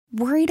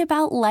Worried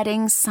about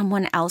letting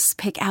someone else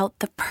pick out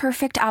the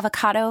perfect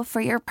avocado for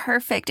your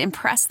perfect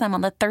impress them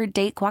on the third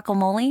date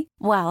guacamole?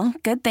 Well,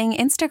 good thing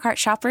Instacart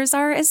shoppers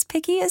are as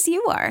picky as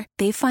you are.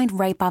 They find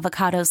ripe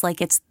avocados like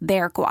it's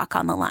their guac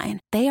on the line.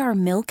 They are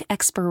milk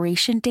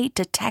expiration date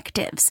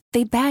detectives.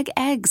 They bag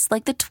eggs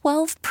like the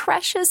 12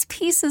 precious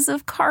pieces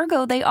of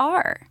cargo they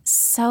are.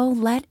 So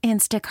let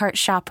Instacart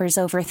shoppers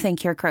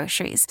overthink your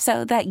groceries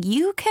so that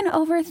you can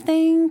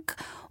overthink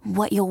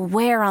what you'll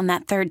wear on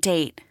that third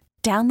date.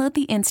 Download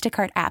the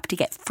Instacart app to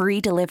get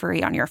free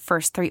delivery on your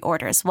first 3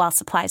 orders while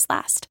supplies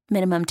last.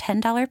 Minimum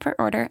 $10 per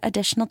order.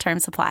 Additional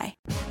terms apply.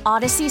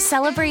 Odyssey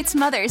celebrates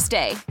Mother's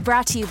Day,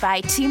 brought to you by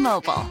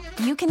T-Mobile.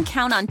 You can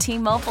count on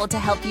T-Mobile to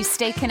help you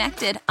stay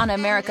connected on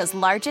America's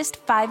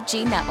largest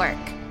 5G network.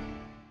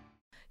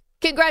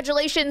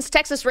 Congratulations,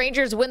 Texas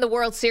Rangers win the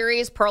World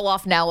Series.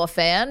 Perloff now a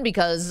fan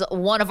because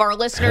one of our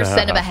listeners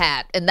sent him a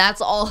hat, and that's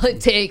all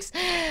it takes.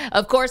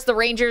 Of course, the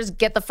Rangers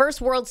get the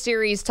first World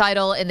Series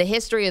title in the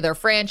history of their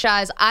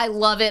franchise. I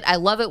love it. I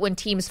love it when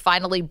teams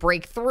finally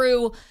break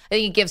through. I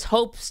think it gives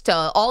hopes to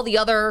all the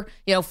other,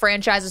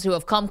 franchises who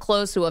have come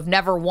close, who have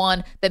never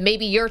won, that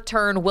maybe your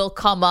turn will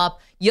come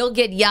up. You'll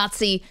get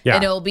Yahtzee,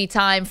 and it'll be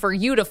time for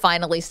you to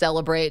finally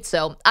celebrate.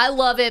 So I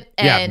love it.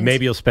 And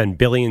maybe you'll spend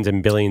billions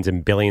and billions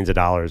and billions of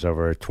dollars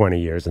over 20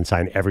 years and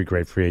sign every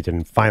great free agent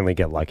and finally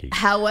get lucky.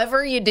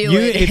 However you do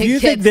it, if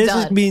you think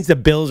this means the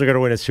Bills are going to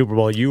win a Super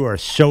Bowl, you are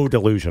so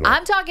delusional.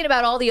 I'm talking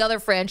about all the other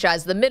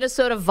franchises, the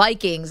Minnesota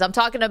Vikings. I'm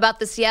talking about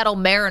the Seattle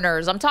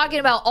Mariners. I'm talking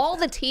about all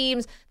the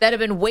teams that have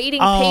been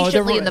waiting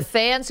patiently and the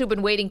fans who've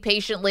been waiting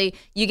patiently.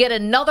 You get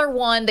another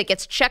one that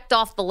gets checked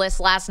off the list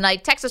last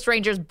night. Texas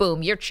Rangers,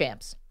 boom, you're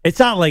champs. It's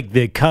not like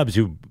the Cubs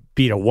who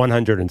beat a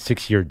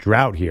 106-year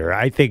drought here.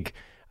 I think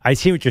I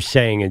see what you're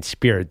saying in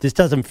spirit. This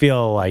doesn't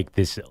feel like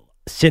this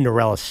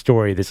Cinderella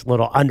story, this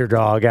little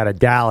underdog out of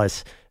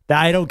Dallas.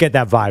 I don't get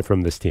that vibe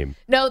from this team.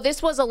 No,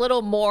 this was a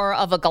little more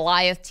of a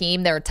Goliath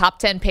team. They're a top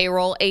 10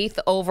 payroll, 8th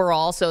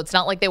overall, so it's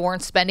not like they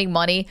weren't spending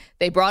money.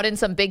 They brought in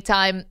some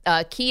big-time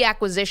key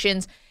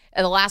acquisitions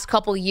in the last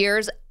couple of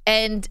years,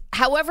 and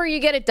however you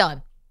get it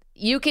done.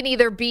 You can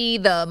either be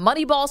the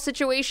Moneyball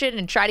situation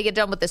and try to get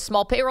done with this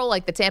small payroll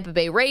like the Tampa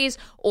Bay Rays,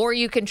 or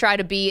you can try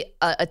to be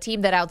a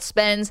team that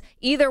outspends.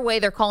 Either way,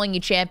 they're calling you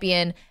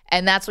champion,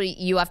 and that's what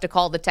you have to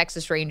call the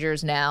Texas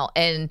Rangers now.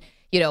 And,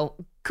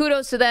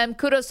 kudos to them.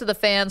 Kudos to the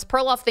fans.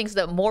 Perloff thinks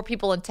that more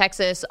people in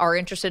Texas are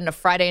interested in a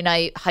Friday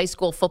night high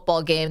school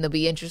football game. They'll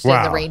be interested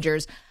in the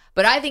Rangers.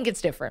 But I think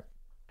it's different.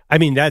 I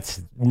mean,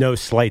 that's no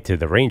slight to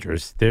the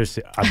Rangers. There's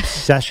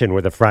obsession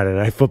with a Friday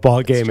night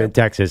football game in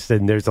Texas,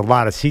 and there's a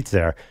lot of seats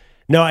there.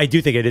 No, I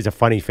do think it is a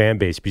funny fan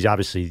base because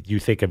obviously you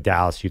think of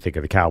Dallas, you think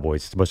of the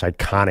Cowboys. It's the most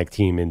iconic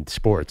team in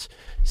sports.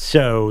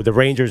 So the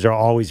Rangers are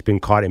always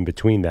been caught in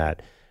between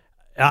that.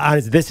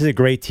 This is a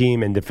great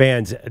team, and the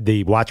fans,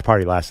 the watch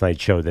party last night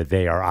showed that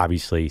they are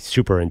obviously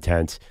super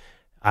intense.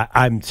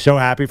 I'm so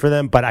happy for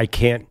them, but I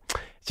can't,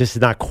 it's just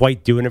not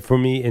quite doing it for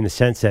me in the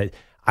sense that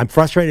I'm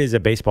frustrated as a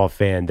baseball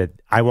fan that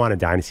I want a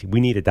dynasty. We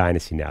need a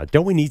dynasty now.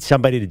 Don't we need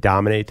somebody to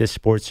dominate this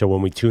sport so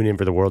when we tune in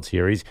for the World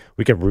Series,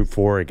 we can root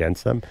for or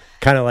against them?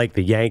 Kind of like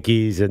the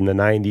Yankees in the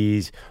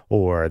 90s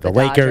or the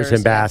Lakers Dodgers,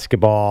 in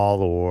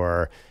basketball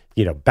or,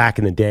 back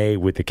in the day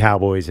with the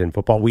Cowboys in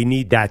football. We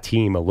need that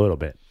team a little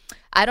bit.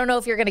 I don't know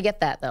if you're going to get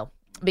that, though,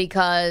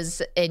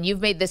 because, and you've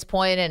made this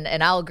point,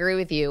 and I'll agree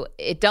with you,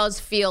 it does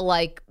feel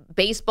like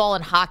baseball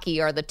and hockey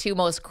are the two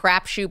most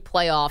crapshoot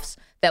playoffs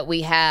that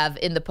we have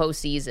in the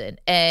postseason.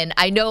 And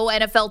I know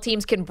NFL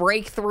teams can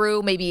break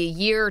through maybe a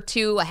year or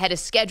two ahead of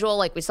schedule,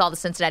 like we saw the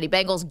Cincinnati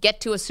Bengals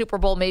get to a Super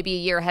Bowl maybe a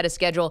year ahead of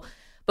schedule.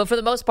 But for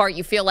the most part,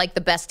 you feel like the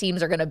best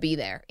teams are going to be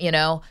there,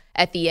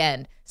 at the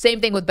end.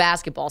 Same thing with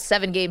basketball.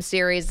 7-game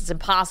series, it's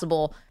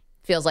impossible,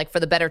 feels like, for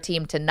the better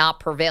team to not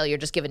prevail. You're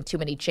just given too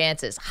many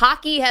chances.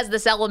 Hockey has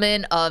this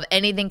element of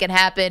anything can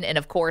happen, and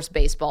of course,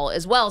 baseball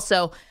as well.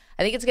 So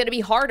I think it's going to be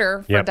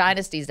harder for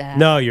dynasties to happen.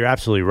 No, you're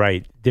absolutely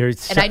right.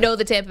 And I know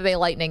the Tampa Bay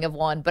Lightning have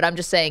won, but I'm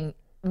just saying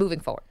moving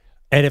forward.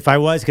 And if I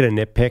was going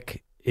to nitpick,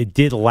 it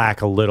did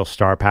lack a little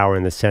star power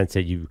in the sense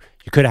that you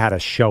could have had a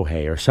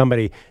Shohei or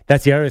somebody.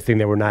 That's the other thing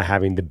that we're not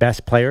having. The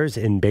best players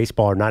in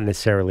baseball are not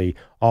necessarily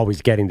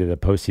always getting to the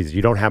postseason.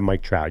 You don't have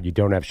Mike Trout. You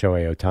don't have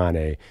Shohei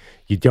Ohtani.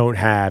 You don't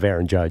have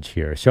Aaron Judge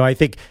here. So I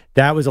think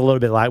that was a little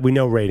bit like, we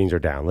know ratings are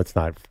down. Let's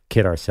not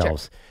kid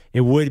ourselves. Sure.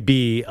 It would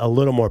be a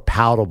little more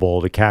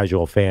palatable to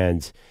casual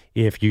fans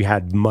if you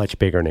had much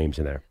bigger names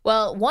in there.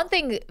 Well, one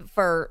thing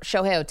for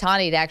Shohei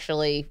Ohtani to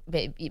actually,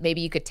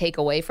 maybe you could take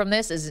away from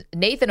this, is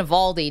Nate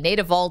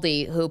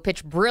Eovaldi, who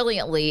pitched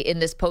brilliantly in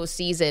this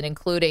postseason,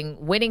 including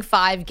winning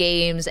 5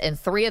 games, and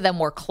 3 of them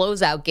were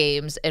closeout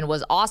games, and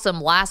was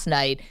awesome last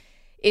night,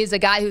 is a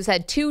guy who's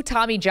had 2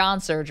 Tommy John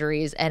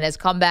surgeries and has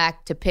come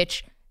back to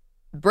pitch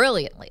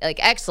brilliantly, like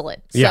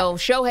excellent. Yeah. So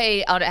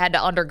Shohei had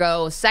to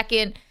undergo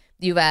second.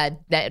 You've had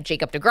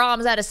Jacob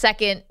deGrom's had a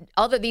second.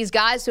 These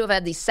guys who have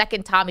had these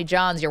second Tommy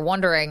Johns, you're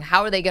wondering,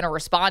 how are they going to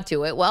respond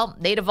to it? Well,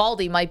 Nate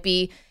Eovaldi might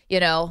be,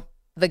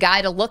 the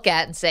guy to look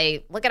at and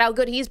say, look at how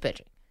good he's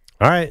pitching.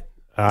 All right.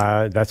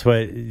 That's what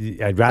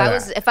I'd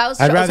rather. If I was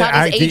his agent,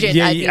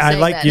 I'd be I saying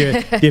like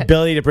that. the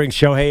ability to bring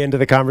Shohei into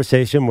the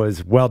conversation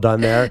was well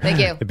done there. Thank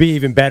you. It'd be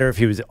even better if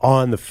he was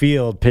on the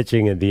field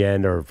pitching at the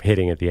end or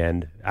hitting at the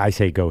end. I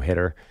say go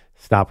hitter.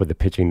 Stop with the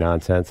pitching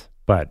nonsense.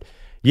 But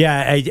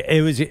yeah,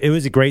 it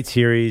was a great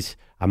series.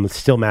 I'm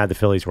still mad the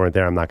Phillies weren't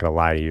there. I'm not going to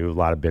lie to you. A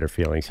lot of bitter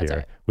feelings here.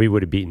 Right. We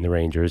would have beaten the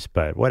Rangers,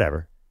 but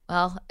whatever.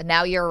 Well,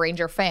 now you're a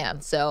Ranger fan,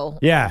 so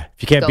yeah.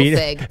 If you can't beat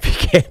it, if you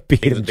can't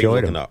beat them,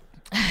 join them.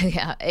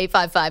 Yeah,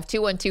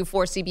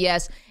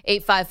 855-212-4CBS,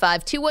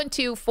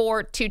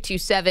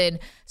 855-212-4227.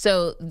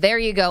 So there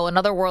you go,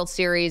 another World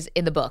Series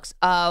in the books.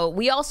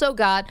 We also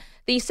got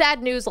the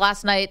sad news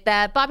last night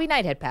that Bobby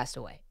Knight had passed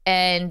away.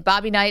 And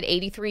Bobby Knight,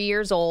 83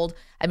 years old.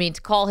 I mean,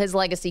 to call his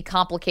legacy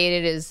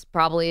complicated is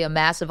probably a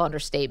massive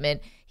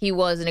understatement. He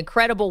was an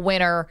incredible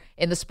winner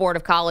in the sport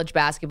of college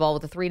basketball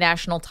with the 3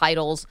 national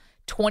titles,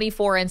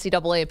 24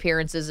 NCAA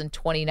appearances in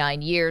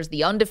 29 years,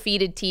 the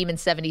undefeated team in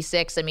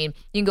 76. I mean,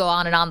 you can go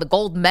on and on. The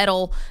gold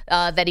medal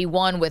that he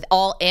won with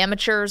all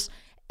amateurs,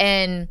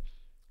 and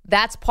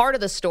that's part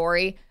of the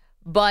story.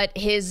 But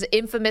his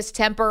infamous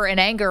temper and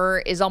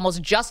anger is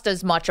almost just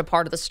as much a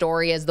part of the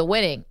story as the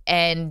winning.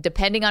 And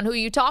depending on who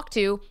you talk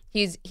to,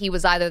 he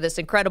was either this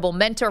incredible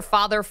mentor,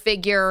 father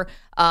figure,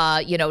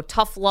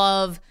 tough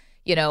love,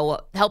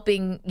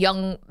 helping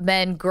young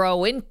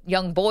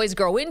boys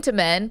grow into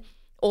men.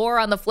 Or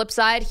on the flip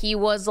side, he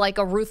was like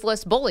a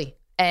ruthless bully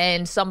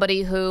and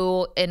somebody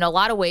who, in a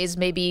lot of ways,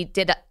 maybe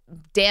did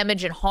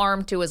damage and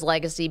harm to his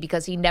legacy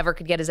because he never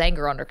could get his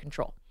anger under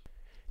control.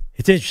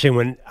 It's interesting.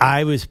 When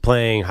I was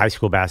playing high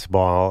school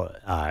basketball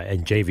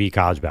and JV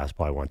college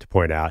basketball, I want to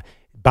point out,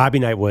 Bobby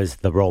Knight was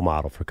the role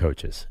model for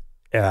coaches.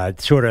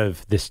 Sort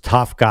of this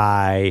tough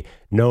guy,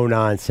 no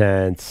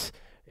nonsense.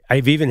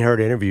 I've even heard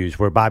interviews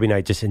where Bobby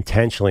Knight just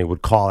intentionally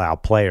would call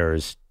out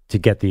players to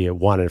get the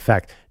wanted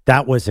effect.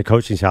 That was the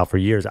coaching style for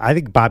years. I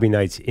think Bobby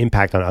Knight's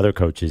impact on other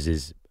coaches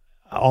is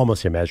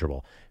almost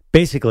immeasurable.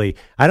 Basically,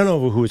 I don't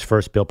know who was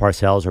first, Bill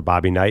Parcells or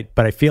Bobby Knight,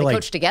 but I feel they like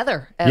coached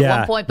together. At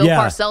one point, Bill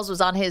Parcells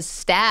was on his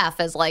staff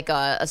as like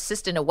a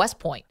assistant at West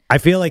Point. I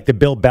feel like the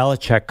Bill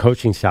Belichick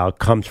coaching style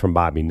comes from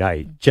Bobby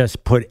Knight.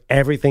 Just put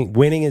everything,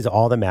 winning is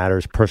all that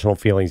matters. Personal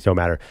feelings don't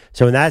matter.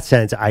 So in that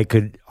sense, I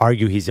could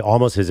argue he's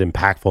almost as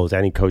impactful as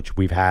any coach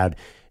we've had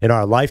in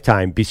our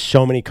lifetime. Because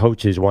so many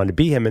coaches wanted to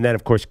be him. And then,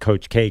 of course,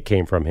 Coach K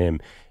came from him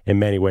in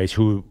many ways,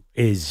 who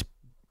is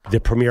the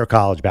premier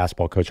college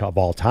basketball coach of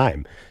all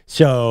time.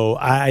 So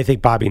I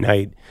think Bobby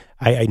Knight,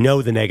 I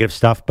know the negative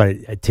stuff,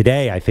 but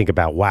today I think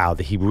about, wow,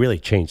 that he really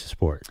changed the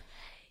sport.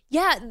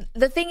 Yeah,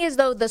 the thing is,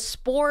 though, the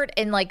sport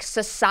and like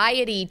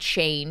society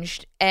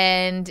changed,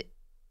 and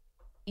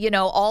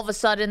all of a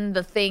sudden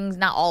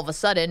not all of a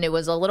sudden, it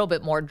was a little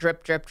bit more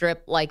drip, drip,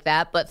 drip like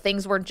that, but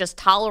things weren't just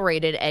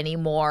tolerated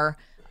anymore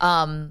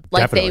like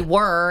Definitely. They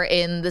were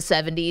in the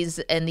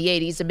 70s and the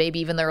 80s and maybe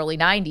even the early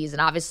 90s.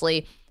 And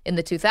obviously in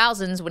the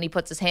 2000s, when he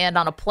puts his hand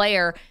on a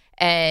player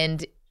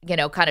and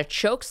kind of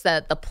chokes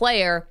the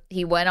player,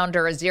 he went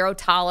under a zero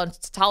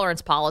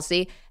tolerance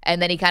policy, and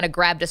then he kind of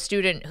grabbed a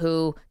student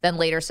who then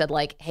later said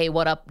like, "Hey,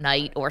 what up,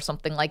 Knight?" or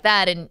something like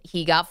that, and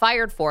he got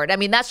fired for it. I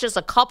mean, that's just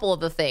a couple of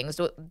the things.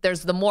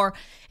 There's the more.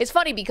 It's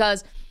funny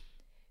because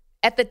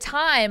at the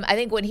time, I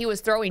think when he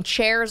was throwing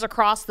chairs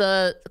across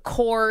the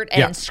court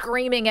and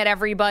screaming at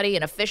everybody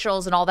and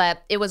officials and all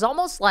that, it was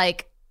almost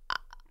like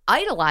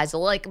idolized,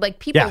 like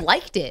people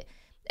liked it.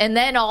 And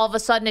then all of a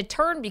sudden it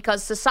turned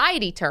because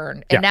society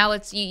turned. And now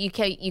it's you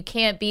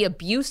can't be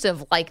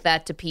abusive like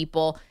that to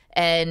people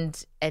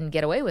and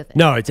get away with it.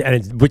 No,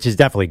 which is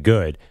definitely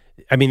good.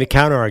 I mean, the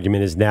counter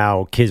argument is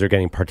now kids are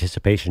getting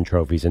participation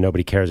trophies and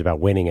nobody cares about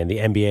winning. And the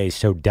NBA is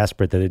so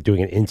desperate that they're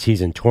doing an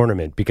in-season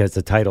tournament because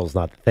the title's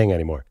not the thing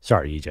anymore.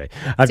 Sorry, EJ.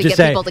 I'm to just get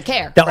saying, people to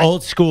care. The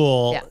old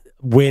school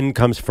win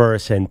comes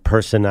first and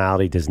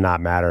personality does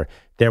not matter.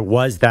 There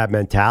was that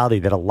mentality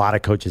that a lot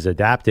of coaches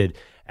adapted.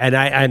 And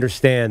I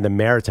understand the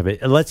merits of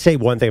it. Let's say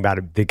one thing about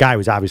it. The guy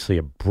was obviously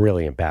a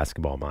brilliant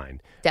basketball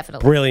mind.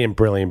 Definitely.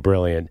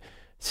 Brilliant.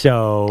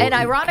 So, and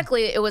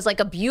ironically, it was like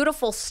a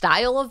beautiful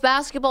style of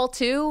basketball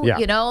too.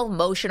 Yeah.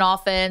 Motion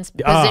offense,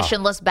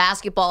 positionless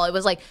basketball. It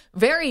was like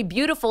very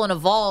beautiful and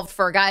evolved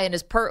for a guy in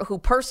his who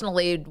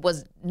personally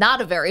was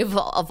not a very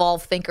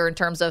evolved thinker in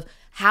terms of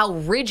how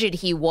rigid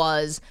he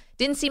was.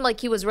 Didn't seem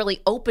like he was really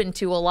open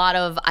to a lot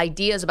of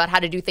ideas about how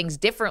to do things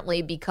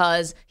differently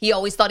because he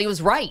always thought he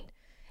was right.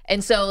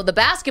 And so the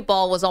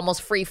basketball was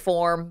almost free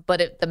form,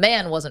 but the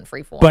man wasn't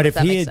free form. But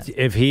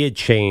if he had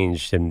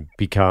changed and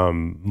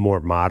become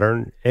more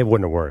modern, it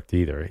wouldn't have worked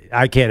either.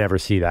 I can't ever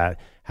see that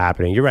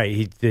happening. You're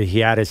right. He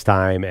had his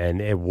time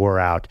and it wore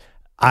out.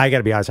 I got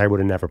to be honest, I would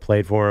have never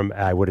played for him.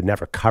 I would have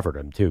never covered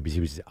him, too, because he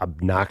was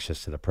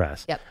obnoxious to the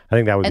press. Yep. I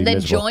think that would be then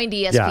miserable. Joined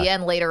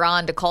ESPN later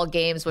on to call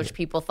games, which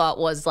people thought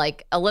was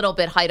like a little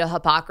bit height of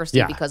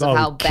hypocrisy because of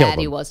how bad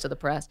he was to the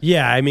press.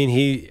 Yeah, I mean,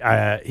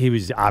 he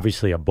was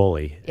obviously a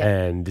bully. Yep.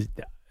 And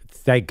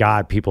thank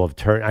God people have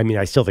turned. I mean,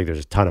 I still think there's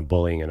a ton of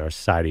bullying in our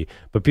society,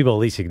 but people at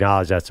least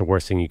acknowledge that's the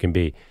worst thing you can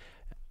be.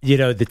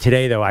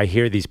 today though, I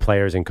hear these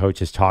players and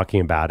coaches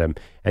talking about him,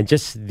 and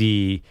just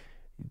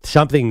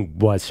something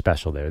was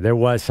special there. There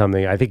was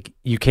something. I think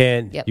you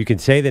can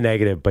say the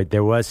negative, but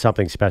there was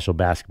something special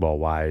basketball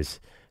wise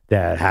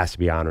that has to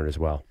be honored as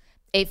well.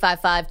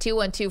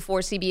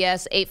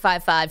 855-212-4CBS,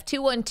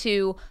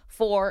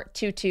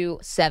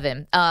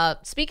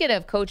 855-212-4227. Speaking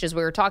of coaches,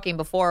 we were talking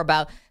before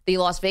about the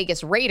Las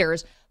Vegas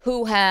Raiders,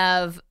 who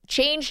have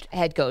changed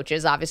head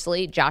coaches.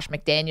 Obviously, Josh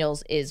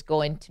McDaniels is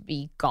going to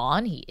be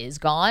gone. He is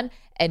gone.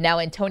 And now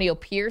Antonio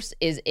Pierce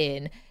is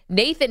in.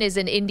 Nathan is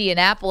in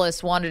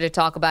Indianapolis, wanted to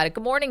talk about it.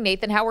 Good morning,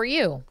 Nathan. How are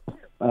you?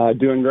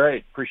 Doing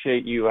great.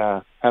 Appreciate you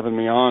having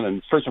me on.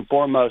 And first and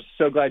foremost,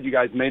 so glad you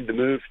guys made the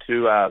move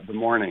to the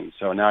morning.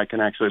 So now I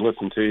can actually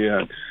listen to you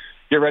and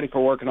get ready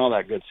for work and all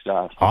that good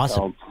stuff.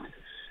 Awesome.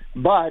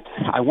 But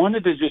I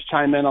wanted to just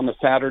chime in on the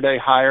Saturday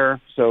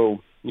hire.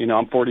 So,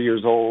 I'm 40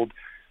 years old,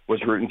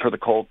 was rooting for the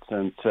Colts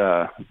since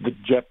the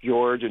Jeff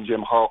George and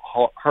Jim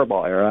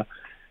Harbaugh era.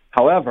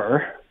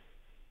 However,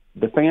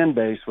 the fan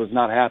base was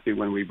not happy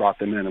when we brought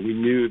them in, and we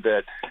knew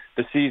that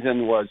the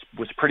season was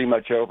pretty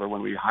much over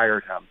when we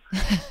hired him.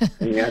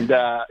 And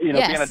yes, being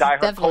a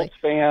diehard definitely. Colts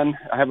fan,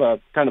 I have a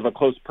kind of a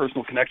close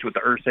personal connection with the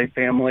Irsay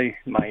family.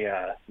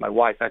 My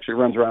wife actually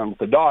runs around with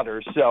the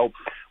daughters, so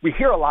we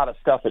hear a lot of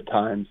stuff at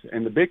times.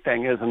 And the big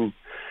thing is, and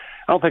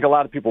I don't think a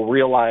lot of people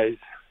realize,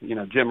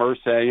 Jim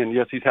Irsay, and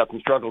yes, he's had some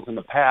struggles in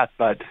the past,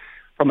 but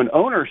from an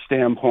owner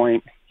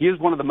standpoint, he is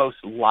one of the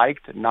most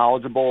liked,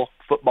 knowledgeable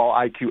football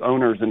IQ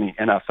owners in the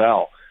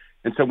NFL.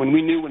 And so when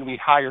we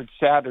hired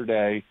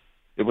Saturday,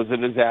 it was a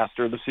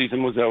disaster. The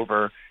season was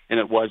over, and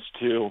it was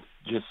to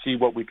just see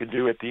what we could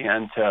do at the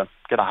end to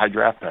get a high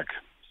draft pick.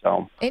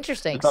 So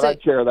interesting. I thought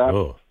I'd share that.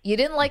 Oh. You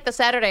didn't like the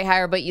Saturday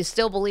hire, but you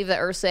still believe that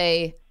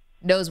Irsay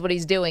knows what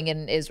he's doing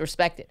and is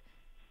respected.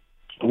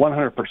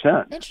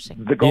 100%.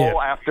 Interesting. The goal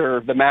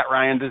after the Matt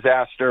Ryan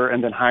disaster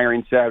and then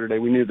hiring Saturday,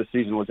 we knew the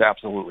season was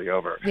absolutely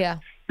over. Yeah.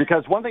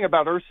 Because one thing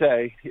about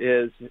Irsay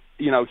is,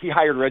 he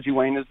hired Reggie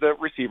Wayne as the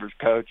receivers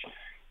coach.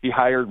 He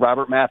hired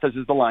Robert Mathis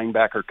as the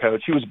linebacker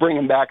coach. He was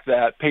bringing back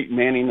that Peyton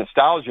Manning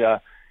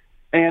nostalgia.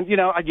 And,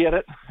 I get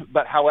it.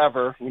 But,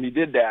 however, when he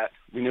did that,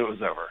 we knew it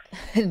was over.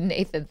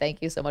 Nathan,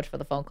 thank you so much for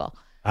the phone call.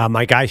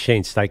 My guy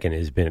Shane Steichen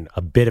has been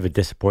a bit of a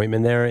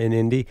disappointment there in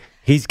Indy.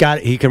 He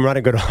can run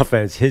a good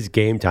offense. His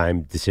game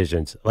time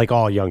decisions, like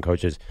all young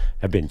coaches,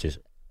 have been just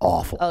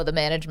awful. Oh, the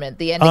management,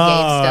 the ending game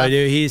stuff.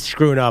 Dude, he's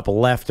screwing up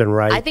left and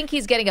right. I think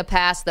he's getting a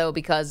pass, though,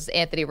 because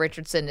Anthony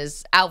Richardson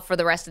is out for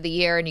the rest of the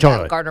year, and you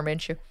Totally. got Gardner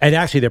Minshew. And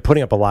actually, they're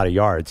putting up a lot of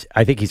yards.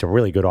 I think he's a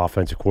really good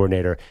offensive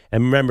coordinator.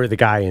 And remember the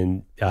guy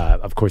in,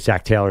 of course,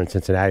 Zach Taylor in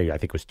Cincinnati, I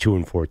think was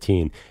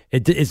 2-14.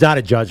 It's not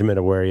a judgment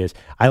of where he is.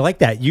 I like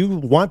that. You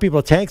want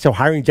people to tank, so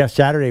hiring Jeff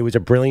Saturday was a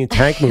brilliant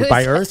tank move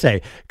by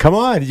Irsay. Come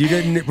on, you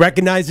didn't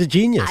recognize the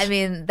genius. I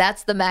mean,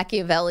 that's the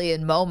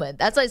Machiavellian moment.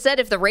 That's what I said.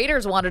 If the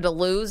Raiders wanted to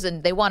lose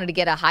and they wanted to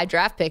get a high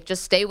draft pick,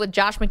 just stay with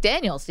Josh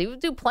McDaniels. He would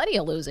do plenty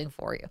of losing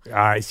for you.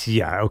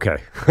 Okay.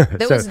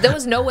 There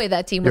was no way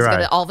that team was going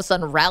to all of a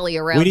sudden rally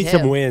around him. We need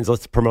some wins.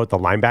 Let's promote the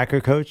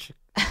linebacker coach.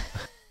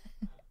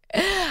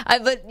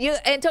 But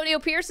Antonio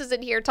Pierce is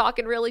in here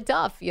talking really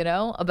tough,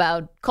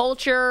 about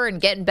culture and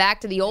getting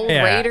back to the old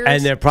Raiders.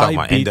 And they're probably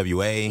talking about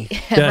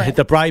NWA.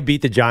 They'll probably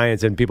beat the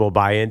Giants and people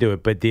buy into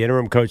it, but the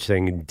interim coach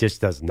thing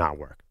just does not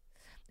work.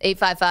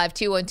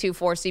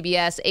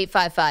 855-212-4CBS,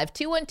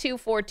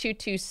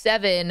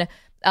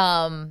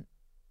 855-212-4227.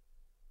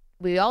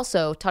 We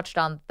also touched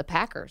on the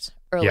Packers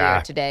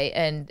earlier today,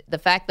 and the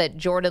fact that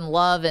Jordan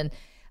Love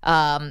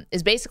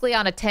is basically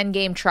on a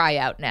 10-game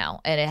tryout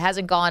now, and it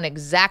hasn't gone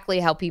exactly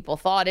how people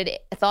thought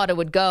it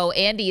would go.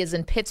 Andy is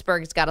in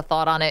Pittsburgh. He's got a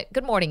thought on it.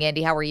 Good morning,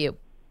 Andy. How are you?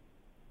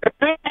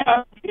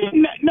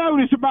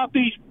 Notice about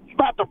the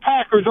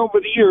Packers over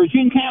the years.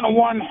 You can count on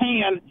one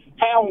hand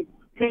how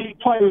many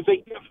players they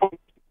get from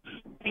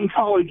in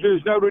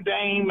colleges, Notre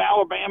Dame,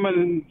 Alabama,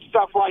 and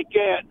stuff like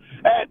that.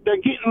 They're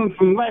getting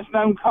from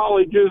less-known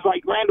colleges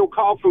like Randall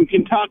Cobb from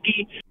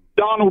Kentucky,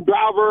 Donald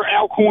Driver,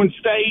 Alcorn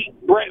State,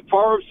 Brett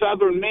Favre,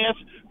 Southern Miss.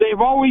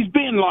 They've always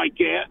been like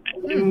that.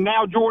 And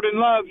now Jordan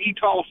Love,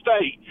 Utah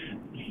State.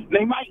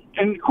 They might,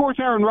 and of course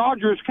Aaron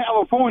Rodgers,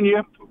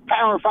 California,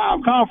 Power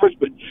 5 conference,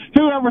 but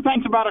whoever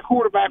thinks about a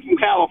quarterback from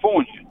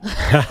California?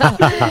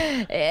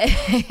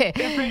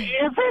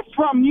 if it's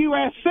from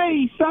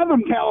USC,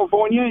 Southern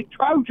California,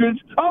 Trojans,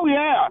 oh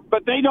yeah,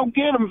 but they don't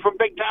get them from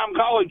big-time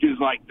colleges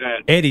like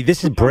that. Eddie,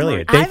 this is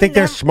brilliant. They think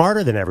they're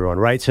smarter than everyone,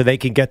 right? So they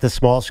can get the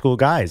small school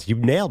guys. You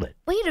nailed it.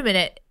 Wait a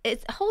minute.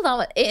 Hold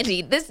on,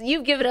 Andy.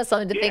 You've given us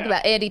something to think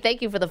about. Andy,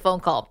 thank you for the phone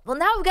call. Well,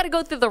 now we've got to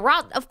go through the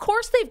route. Of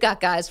course they've got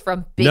guys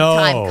from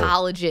big-time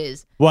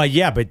colleges. Well,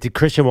 yeah, but did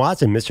Christian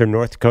Watson, Mr.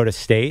 North Dakota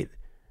State?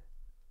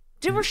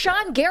 Did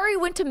Rashawn Gary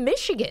went to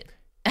Michigan?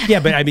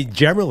 Yeah, but I mean,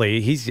 generally,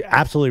 he's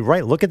absolutely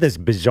right. Look at this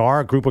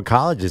bizarre group of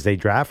colleges they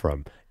draft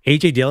from.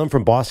 A.J. Dillon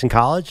from Boston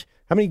College.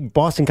 How many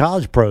Boston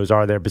College pros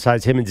are there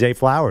besides him and Zay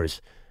Flowers?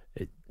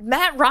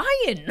 Matt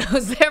Ryan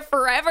was there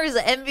forever as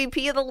the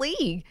MVP of the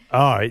league. Oh,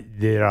 I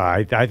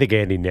think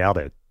Andy nailed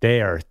it.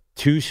 They are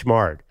too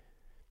smart.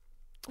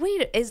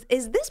 wait, is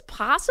this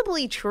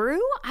possibly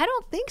true? I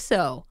don't think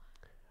so.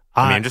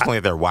 I mean, I'm just looking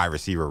at their wide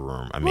receiver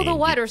room. The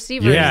wide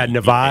receiver. Yeah,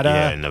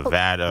 Nevada.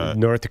 Nevada.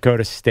 North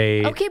Dakota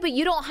State. Okay, but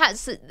you don't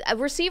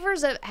have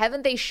receivers.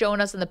 Haven't they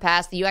shown us in the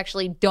past that you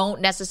actually don't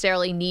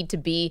necessarily need to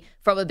be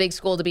from a big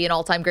school to be an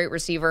all-time great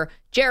receiver?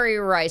 Jerry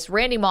Rice,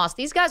 Randy Moss,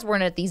 these guys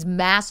weren't at these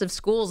massive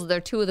schools.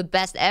 They're two of the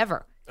best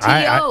ever.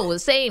 T.O., the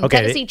same.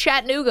 Okay, Tennessee,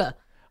 Chattanooga.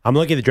 I'm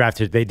looking at the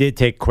draft. They did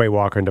take Quay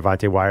Walker and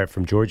Devontae Wyatt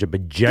from Georgia,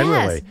 but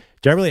generally,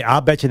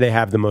 I'll bet you they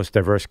have the most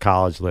diverse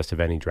college list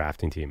of any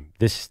drafting team.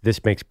 This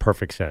makes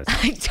perfect sense.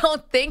 I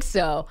don't think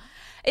so.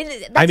 And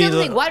that's the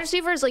other thing. Wide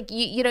receivers, like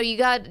you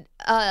got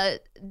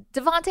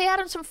Devontae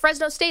Adams from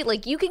Fresno State.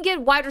 Like you can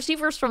get wide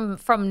receivers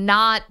from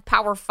not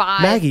Power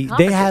 5. Maggie,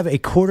 they have a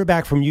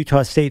quarterback from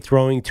Utah State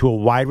throwing to a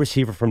wide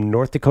receiver from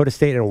North Dakota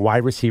State and a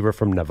wide receiver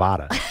from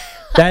Nevada.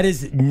 That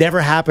has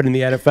never happened in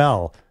the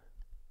NFL.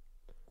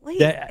 Wait,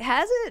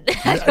 has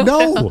it?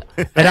 No.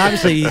 And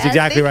obviously, he's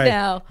exactly right.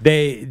 Now.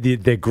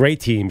 The great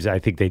teams, I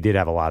think they did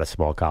have a lot of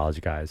small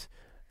college guys.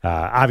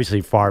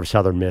 Obviously, Favre,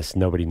 Southern Miss,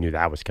 nobody knew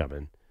that was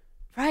coming.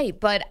 Right,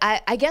 but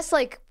I guess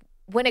like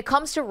when it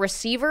comes to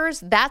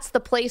receivers, that's the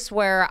place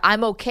where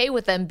I'm okay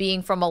with them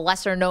being from a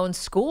lesser-known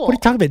school. What are you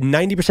talking about?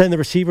 90% of the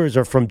receivers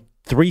are from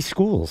 3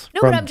 schools.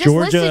 No, from but I'm just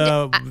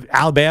Georgia,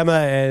 Alabama,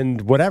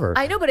 and whatever.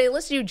 I know, but I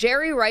listen to you,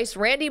 Jerry Rice,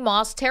 Randy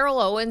Moss,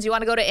 Terrell Owens. You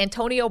want to go to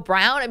Antonio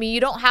Brown? I mean,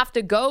 you don't have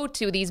to go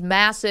to these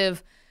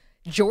massive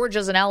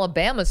Georgias and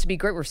Alabamas to be a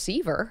great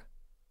receiver.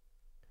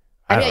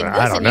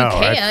 I don't know. You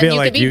can.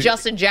 You could be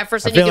Justin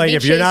Jefferson. I feel you could like be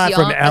if Chase you're not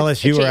Young, from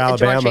LSU or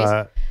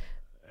Alabama,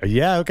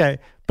 yeah, okay.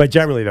 But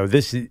generally, though,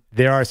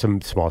 there are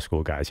some small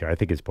school guys here. I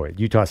think it's point.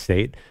 Utah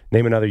State.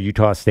 Name another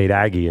Utah State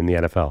Aggie in the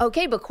NFL.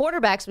 Okay, but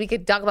quarterbacks, we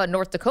could talk about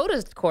North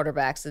Dakota's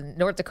quarterbacks and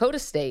North Dakota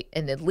State,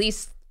 and at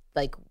least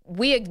like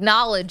we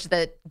acknowledge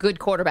that good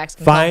quarterbacks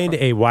can find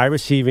a wide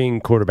receiving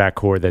quarterback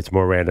core that's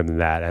more random than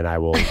that, and I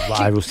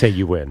will say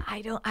you win.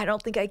 I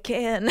don't think I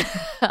can.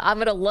 I'm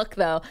gonna look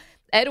though.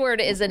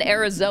 Edward is in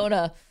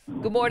Arizona.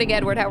 Good morning,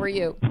 Edward. How are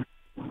you?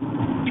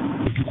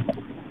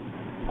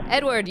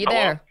 Edward, you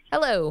there?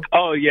 Hello.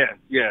 Oh, yes.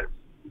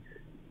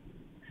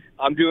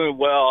 I'm doing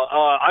well.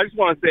 I just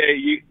want to say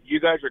you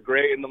guys are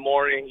great in the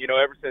morning. You know,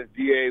 ever since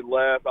DA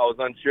left, I was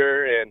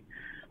unsure, and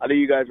I think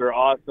you guys are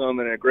awesome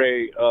and a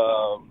great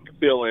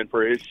fill-in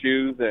for his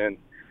shoes. And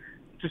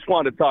just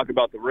wanted to talk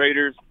about the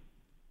Raiders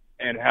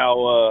and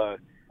how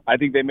I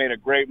think they made a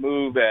great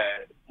move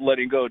at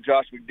letting go of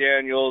Josh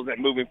McDaniels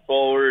and moving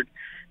forward,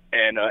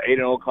 and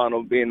Aiden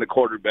O'Connell being the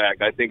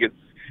quarterback. I think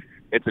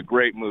it's a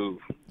great move.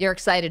 You're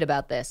excited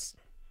about this?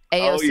 AOC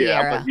oh, yeah,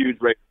 era. I'm a huge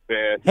Raiders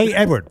fan. Hey,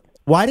 Edward,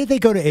 why did they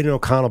go to Aiden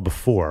O'Connell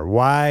before?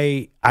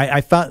 Why?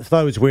 I thought it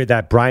was weird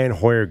that Brian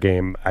Hoyer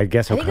game, I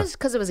guess. I think it was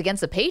because it was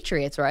against the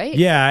Patriots, right?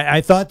 Yeah,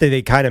 I thought that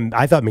I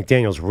thought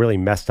McDaniels really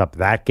messed up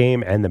that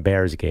game and the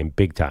Bears game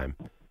big time.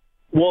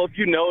 Well, if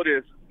you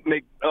notice,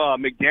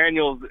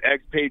 McDaniels,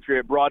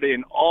 ex-Patriot, brought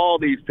in all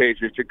these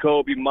Patriots,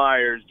 Jacoby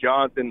Myers,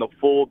 Johnson, the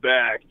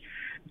fullback,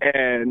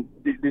 and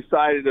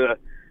decided to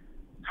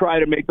try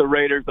to make the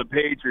Raiders the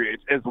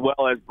Patriots as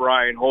well as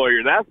Brian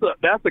Hoyer. That's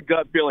a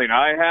gut feeling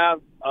I have,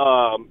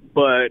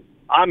 but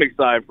I'm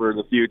excited for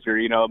the future.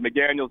 You know,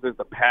 McDaniels is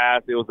the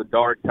past. It was a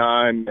dark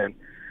time, and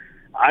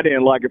I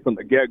didn't like it from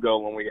the get-go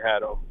when we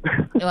had him.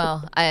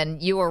 Well,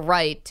 and you were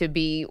right to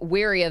be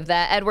weary of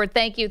that. Edward,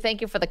 thank you.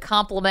 Thank you for the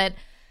compliment.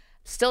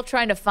 Still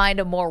trying to find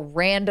a more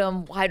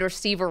random wide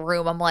receiver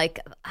room. I'm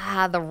like,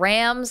 the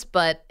Rams,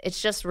 but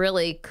it's just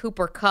really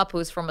Cooper Kupp,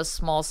 who's from a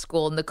small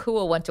school.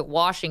 Nakua went to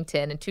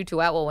Washington, and Tutu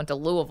Atwell went to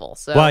Louisville.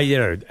 So, well, you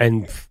know,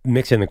 and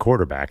mix in the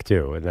quarterback,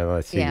 too. And then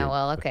let's see. Yeah,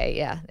 well, okay,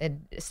 yeah.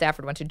 And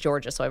Stafford went to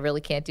Georgia, so I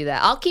really can't do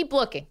that. I'll keep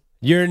looking.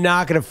 You're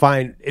not going to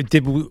find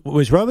 –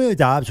 was Romeo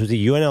Dobbs, was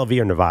he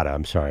UNLV or Nevada?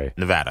 I'm sorry.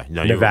 Nevada.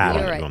 No, Nevada.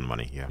 You're right. on the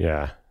money, yeah.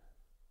 Yeah.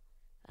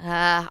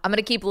 I'm going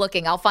to keep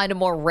looking. I'll find a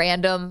more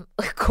random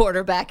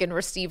quarterback and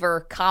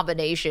receiver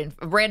combination,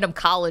 random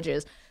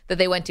colleges that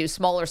they went to,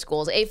 smaller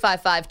schools.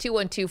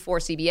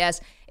 855-212-4CBS,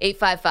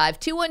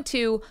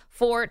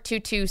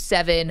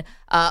 855-212-4227.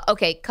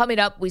 Okay, coming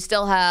up, we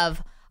still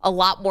have a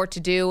lot more to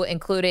do,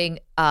 including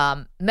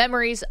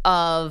memories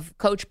of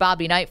Coach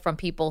Bobby Knight from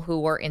people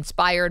who were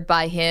inspired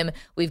by him.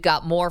 We've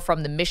got more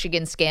from the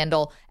Michigan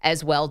scandal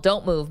as well.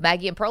 Don't move.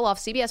 Maggie and Perloff,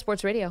 CBS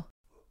Sports Radio.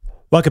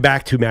 Welcome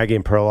back to Maggie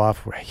and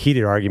Perloff.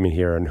 Heated argument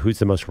here on who's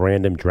the most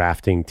random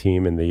drafting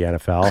team in the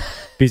NFL.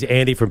 Because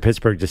Andy from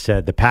Pittsburgh just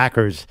said the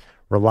Packers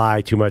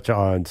rely too much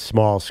on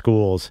small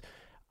schools.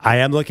 I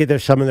am looking at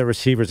some of the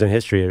receivers in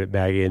history,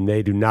 Maggie, and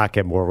they do not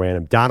get more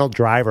random. Donald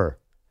Driver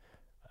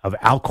of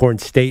Alcorn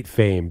State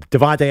fame.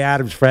 Devontae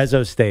Adams,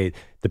 Fresno State.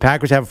 The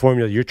Packers have a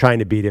formula. You're trying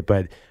to beat it,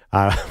 but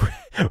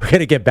We're going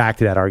to get back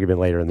to that argument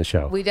later in the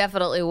show. We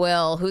definitely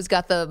will. Who's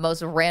got the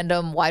most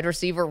random wide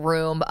receiver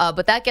room?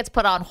 But that gets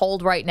put on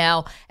hold right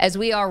now as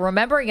we are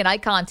remembering an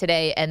icon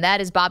today, and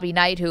that is Bobby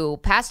Knight, who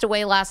passed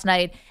away last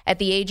night at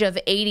the age of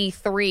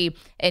 83,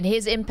 and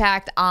his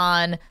impact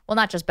on, well,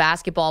 not just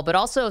basketball, but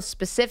also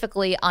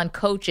specifically on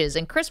coaches.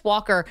 And Chris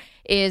Walker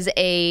is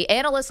an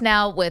analyst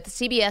now with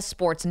CBS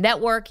Sports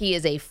Network. He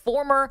is a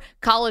former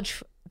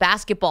college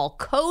basketball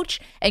coach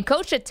and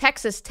coach at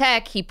Texas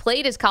Tech. He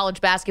played his college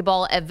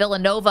basketball at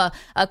Villanova.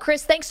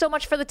 Chris, thanks so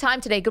much for the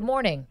time today. Good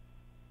morning.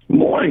 Good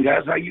morning,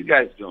 guys. How you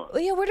guys doing?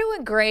 Well, yeah, we're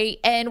doing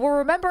great, and we're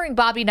remembering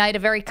Bobby Knight, a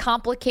very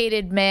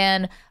complicated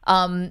man,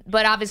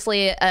 but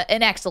obviously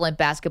an excellent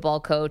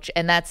basketball coach,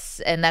 and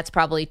that's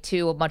probably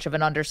too much of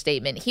an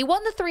understatement. He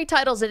won the 3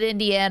 titles at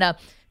Indiana,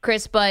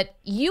 Chris, but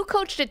you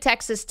coached at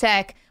Texas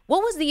Tech.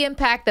 What was the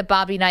impact that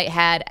Bobby Knight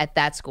had at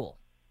that school?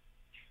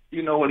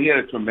 You know, he had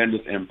a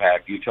tremendous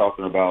impact. You're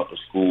talking about a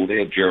school. They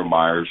had Gerald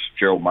Myers,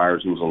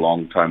 who was a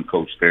longtime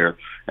coach there,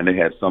 and they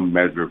had some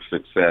measure of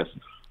success.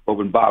 But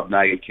when Bob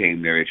Knight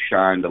came there, it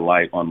shined the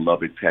light on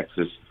Lubbock,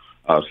 Texas.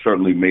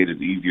 Certainly made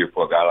it easier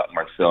for a guy like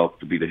myself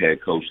to be the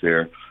head coach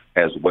there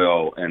as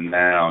well. And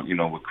now, you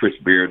know, with Chris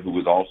Beard, who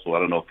was also, I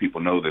don't know if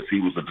people know this, he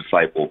was a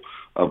disciple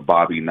of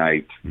Bobby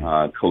Knight,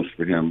 coached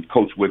with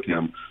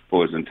him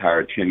for his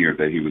entire tenure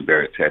that he was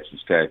there at Texas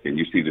Tech. And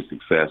you see the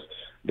success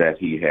that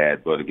he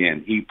had. But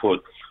again, he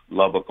put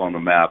Lubbock on the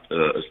map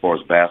as far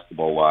as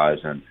basketball-wise.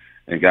 And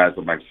guys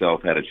like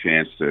myself had a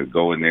chance to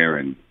go in there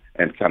and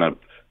kind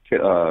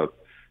of,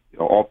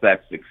 off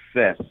that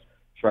success,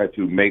 try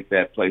to make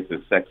that place as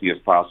sexy as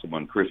possible.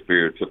 And Chris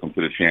Beard took him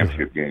to the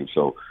championship game.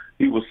 So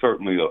he was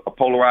certainly a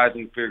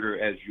polarizing figure,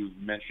 as you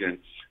mentioned,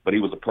 but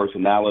he was a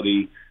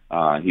personality.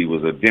 He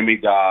was a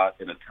demigod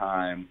in a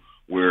time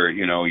where,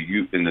 you know,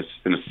 you in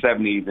the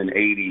 70s and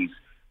 80s,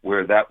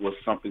 where that was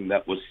something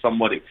that was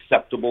somewhat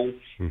acceptable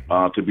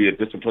to be a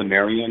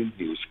disciplinarian.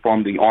 He was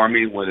from the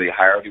Army, where they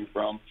hired him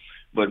from.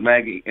 But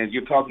Maggie, and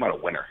you're talking about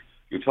a winner.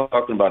 You're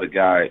talking about a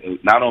guy who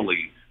not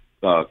only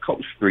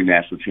coached 3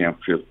 national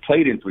championships,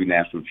 played in 3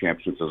 national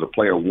championships as a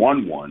player,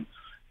 won one.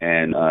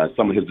 And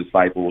some of his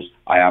disciples,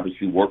 I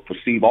obviously worked for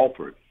Steve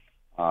Alford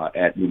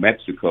at New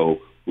Mexico,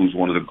 who's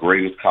one of the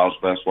greatest college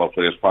basketball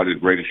players, probably the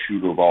greatest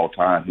shooter of all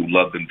time, who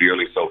loved him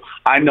dearly. So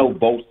I know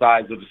both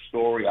sides of the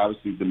story.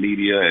 Obviously, the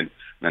media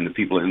and the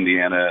people in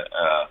Indiana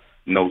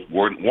knows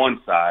one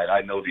side.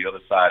 I know the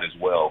other side as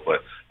well,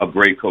 but a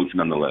great coach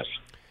nonetheless.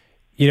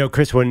 You know,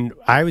 Chris, when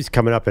I was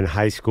coming up in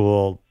high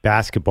school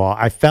basketball,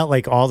 I felt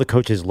like all the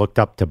coaches looked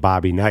up to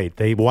Bobby Knight.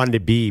 They wanted to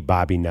be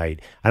Bobby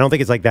Knight. I don't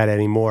think it's like that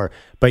anymore.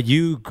 But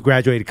you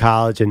graduated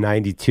college in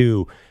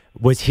 92.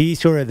 Was he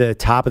sort of the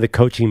top of the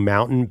coaching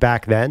mountain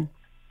back then?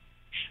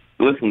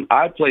 Listen,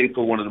 I played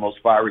for one of the most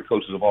fiery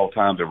coaches of all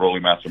time, Rolly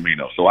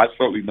Massimino. So I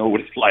certainly know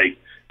what it's like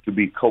to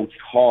be coached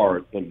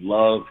hard but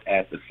loved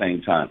at the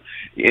same time.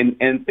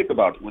 And think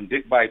about it. When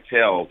Dick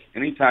Vitale,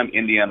 anytime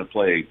Indiana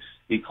played,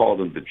 he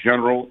called him the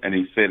General, and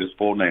he said his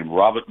full name,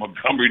 Robert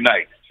Montgomery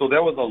Knight. So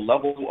there was a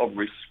level of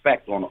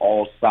respect on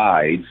all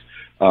sides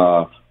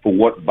for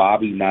what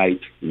Bobby Knight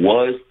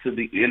was to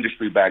the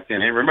industry back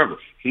then. And remember,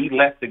 he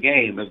left the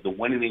game as the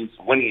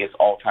winningest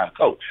all-time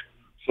coach.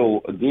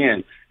 So,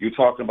 again, you're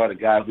talking about a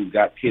guy who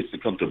got kids to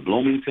come to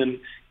Bloomington,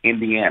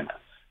 Indiana.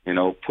 You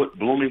know, put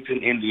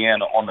Bloomington,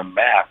 Indiana on the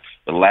map.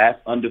 The last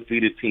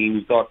undefeated team,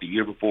 we thought the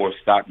year before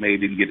Stock May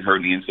didn't get hurt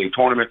in the NCAA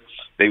tournament,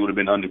 they would have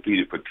been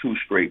undefeated for 2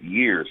 straight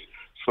years.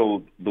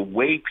 So the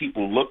way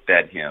people looked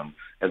at him,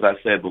 as I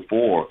said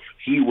before,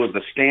 he was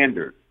a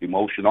standard.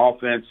 Emotion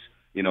offense,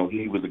 you know,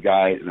 he was a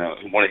guy,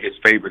 one of his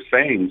favorite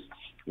sayings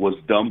was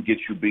dumb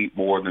gets you beat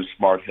more than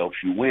smart helps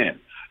you win.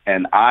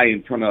 And I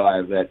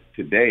internalize that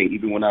today,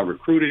 even when I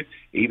recruited,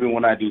 even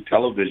when I do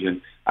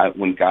television,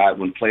 when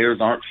players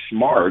aren't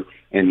smart,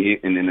 and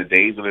in the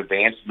days of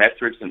advanced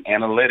metrics and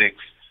analytics,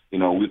 you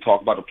know, we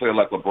talk about a player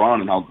like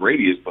LeBron and how great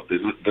he is, but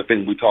the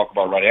thing we talk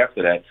about right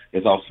after that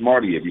is how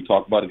smart he is. You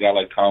talk about a guy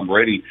like Tom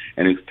Brady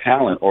and his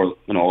talent, or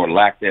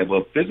lack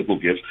thereof physical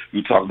gifts.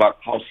 You talk about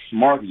how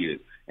smart he is,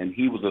 and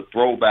he was a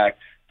throwback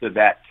to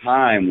that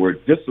time where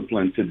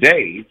discipline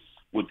today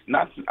would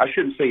not. I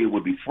shouldn't say it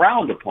would be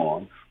frowned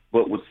upon,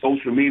 but with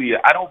social media,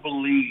 I don't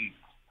believe,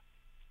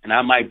 and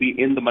I might be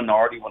in the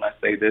minority when I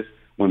say this.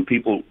 When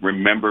people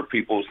remember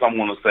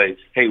someone will say,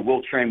 "Hey,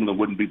 Wilt Chamberlain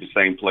wouldn't be the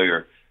same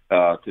player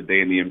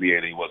today in the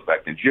NBA than he was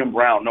back then. Jim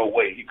Brown, no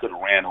way, he could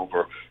have ran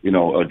over,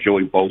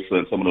 Joey Bosa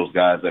and some of those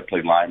guys that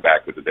played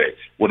linebacker today."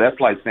 Well, that's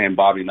like saying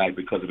Bobby Knight,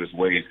 because of his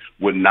ways,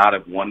 would not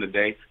have won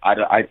today.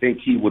 I think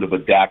he would have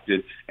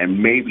adapted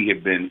and maybe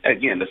have been,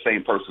 again, the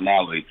same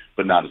personality,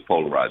 but not as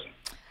polarizing.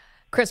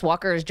 Chris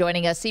Walker is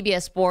joining us,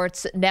 CBS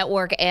Sports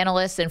Network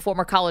analyst and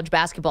former college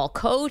basketball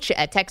coach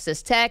at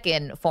Texas Tech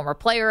and former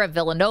player at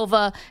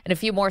Villanova, and a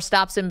few more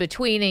stops in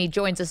between. And he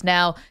joins us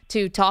now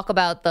to talk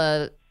about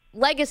the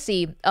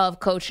legacy of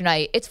Coach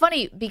Knight. It's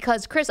funny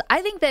because, Chris,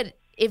 I think that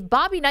if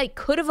Bobby Knight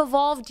could have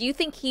evolved, do you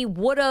think he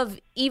would have,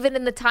 even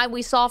in the time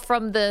we saw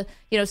from the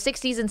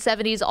 60s and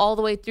 70s all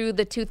the way through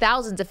the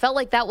 2000s? It felt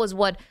like that was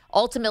what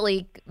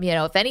ultimately,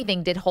 if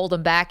anything, did hold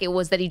him back. It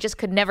was that he just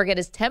could never get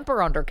his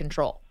temper under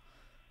control.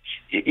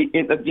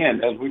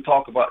 Again, as we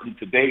talk about in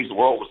today's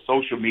world with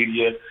social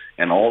media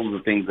and all of the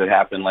things that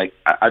happen, like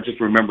I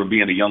just remember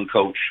being a young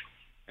coach,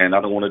 and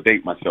I don't want to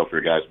date myself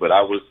here, guys, but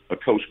I was a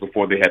coach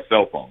before they had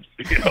cell phones.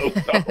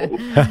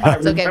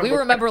 It's okay. We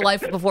remember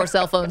life before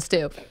cell phones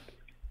too.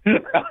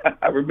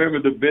 I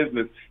remember the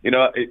business.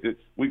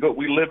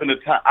 We live in a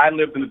time. I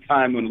lived in a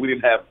time when we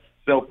didn't have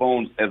cell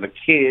phones as a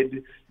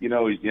kid.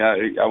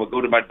 I would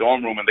go to my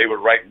dorm room and they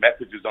would write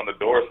messages on the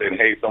door saying,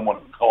 "Hey, someone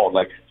called."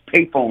 Like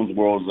payphones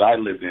worlds I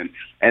lived in.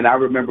 And I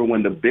remember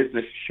when the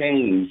business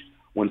changed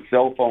when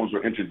cell phones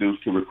were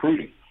introduced to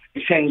recruiting.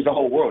 It changed the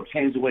whole world.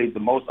 Changed the way the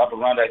most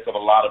operandi's of a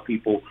lot of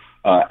people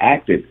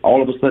acted.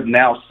 All of a sudden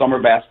now,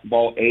 summer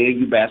basketball,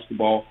 AAU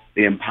basketball,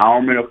 the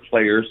empowerment of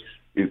players.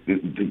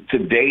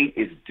 Today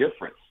is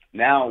different.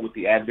 Now with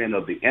the advent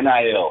of the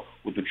NIL,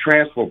 with the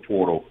transfer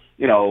portal,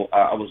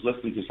 I was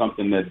listening to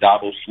something that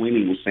Dabo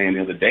Sweeney was saying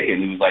the other day,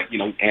 and he was like,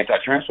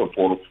 anti-transfer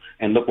portal,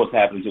 and look what's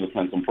happened to the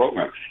Clemson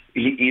program.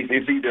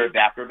 It's either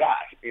adapt or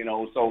die,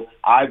 So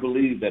I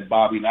believe that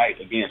Bobby Knight,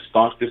 again,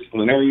 staunch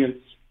disciplinarian,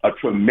 a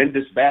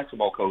tremendous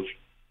basketball coach,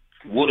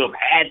 would have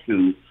had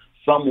to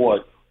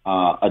somewhat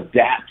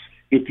adapt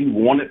if he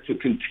wanted to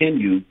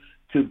continue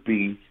to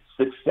be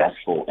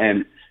successful.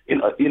 And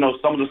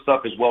some of the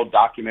stuff is well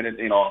documented.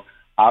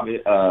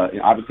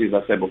 Obviously, as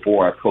I said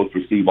before, I coached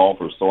receive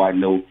offers, so I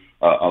know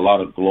a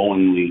lot of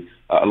glowing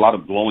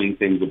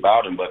things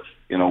about him. But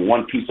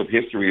one piece of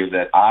history is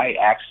that I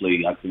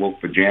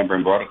worked for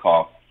Jamber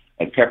Brodikoff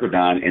at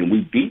Pepperdine, and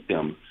we beat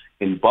them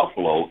in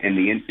Buffalo in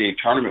the NCAA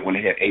tournament when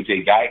they had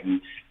A.J.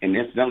 Guyton. And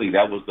incidentally,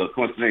 that was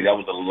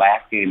the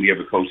last game he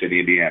ever coached at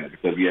Indiana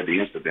because he had the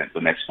incident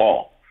the next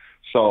fall.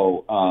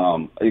 So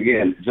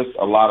again, just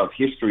a lot of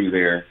history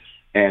there.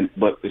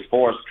 But as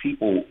far as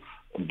people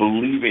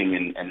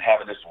believing and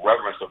having this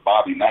reverence of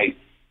Bobby Knight,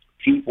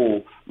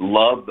 people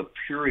love the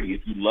purity.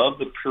 If you love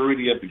the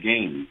purity of the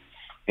game,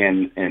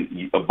 and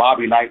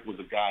Bobby Knight was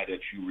a guy that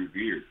you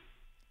revered.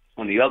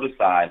 On the other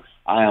side,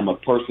 I am a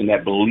person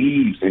that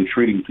believes in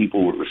treating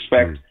people with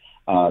respect,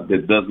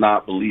 that does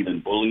not believe in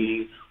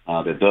bullying,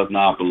 that does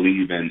not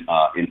believe in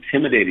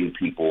intimidating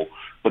people.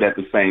 But at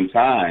the same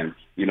time,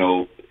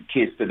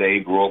 kids today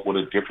grow up with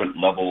a different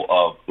level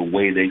of the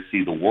way they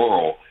see the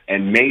world.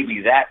 And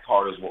maybe that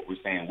part is what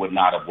we're saying would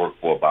not have worked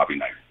for Bobby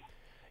Knight.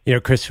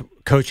 Chris,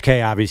 Coach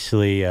K,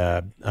 obviously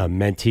a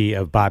mentee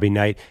of Bobby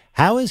Knight.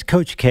 How is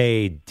Coach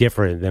K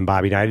different than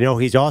Bobby Knight? I know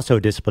he's also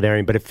a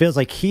disciplinarian, but it feels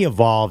like he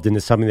evolved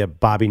into something that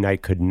Bobby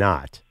Knight could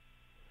not.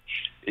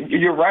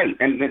 You're right.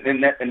 And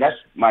that's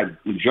my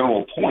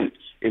general point,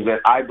 is that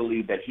I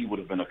believe that he would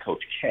have been a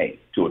Coach K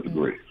to a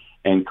degree.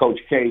 And Coach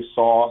K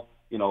saw,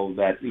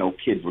 that,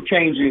 kids were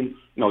changing.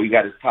 He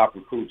got his top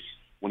recruits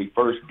when he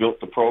first built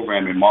the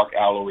program in Mark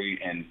Allery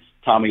and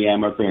Tommy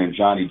Amaker and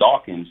Johnny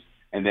Dawkins.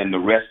 And then the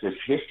rest is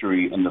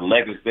history and the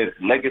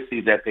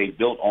legacy that they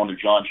built on the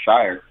John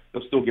Shire.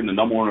 They're still getting the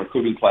number one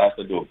recruiting class.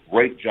 They do a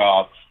great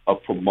job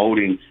of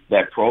promoting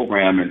that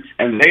program.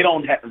 And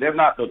they're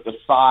not the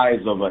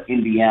size of an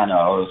Indiana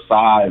or the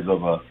size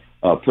of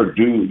a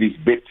Purdue, these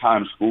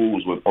big-time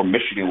schools or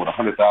Michigan with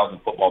 100,000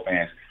 football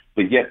fans.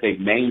 But yet they've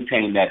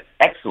maintained that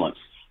excellence.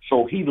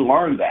 So he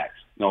learned that.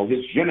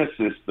 His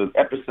genesis, the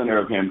epicenter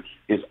of him,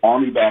 is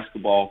Army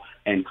basketball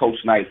and Coach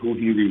Knight, who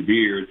he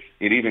revered,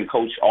 and even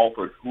Coach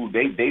Alford, who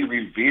they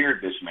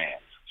revered this man.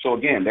 So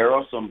again, there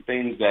are some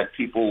things that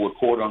people would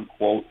quote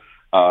unquote,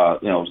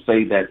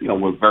 say that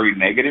were very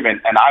negative,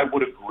 and I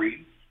would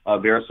agree.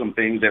 There are some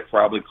things that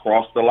probably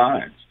crossed the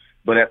lines,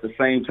 but at the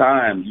same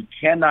time, you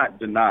cannot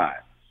deny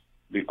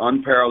the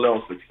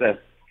unparalleled success.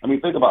 I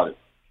mean, think about it.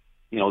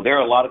 There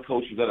are a lot of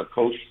coaches that have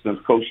coached since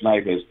Coach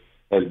Knight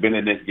has been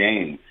in this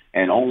game.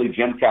 And only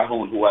Jim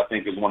Calhoun, who I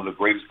think is one of the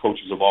greatest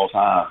coaches of all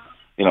time,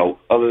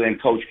 other than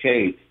Coach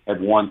K,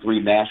 have won 3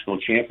 national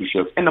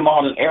championships in the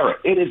modern era.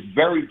 It is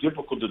very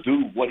difficult to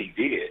do what he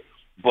did.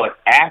 But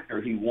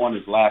after he won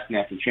his last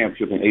national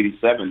championship in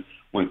 '87,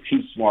 when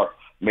Keith Smart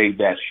made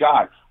that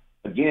shot,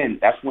 again,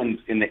 that's when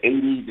in the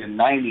 80s and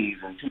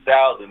 90s and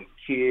 2000,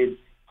 kids'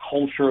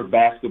 culture of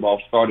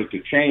basketball started to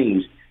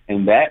change.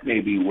 And that may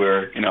be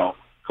where,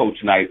 Coach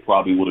Knight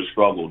probably would have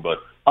struggled. But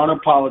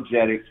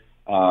unapologetic,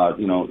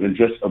 and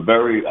just a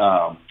very,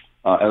 as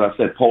I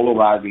said,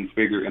 polarizing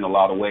figure in a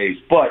lot of ways.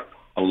 But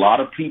a lot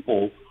of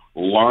people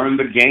learn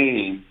the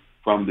game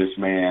from this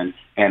man.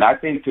 And I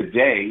think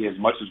today, as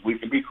much as we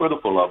can be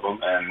critical of him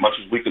and much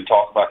as we can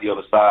talk about the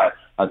other side,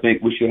 I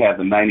think we should have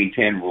the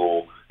 90-10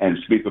 rule and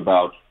speak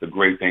about the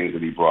great things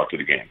that he brought to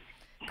the game.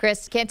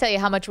 Chris, can't tell you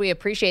how much we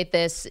appreciate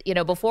this.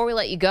 Before we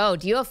let you go,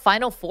 do you have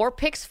Final Four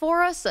picks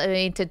for us? I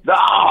mean,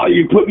 No,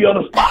 you put me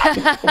on the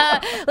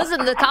spot.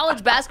 Listen, the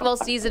college basketball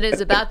season is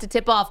about to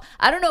tip off.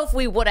 I don't know if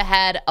we would have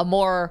had a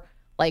more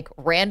like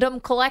random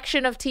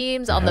collection of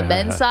teams on the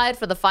men's side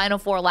for the Final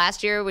Four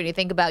last year. When you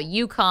think about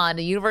UConn,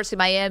 the University of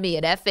Miami,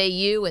 and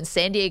FAU, and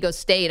San Diego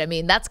State, I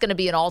mean, that's going to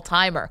be an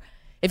all-timer.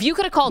 If you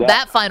could have called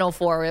that Final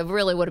Four, it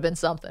really would have been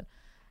something.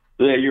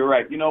 Yeah, you're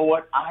right. You know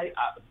what?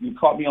 You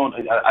caught me on.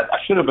 I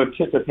should have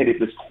anticipated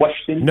this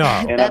question. No,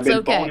 and I've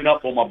been boning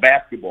up on my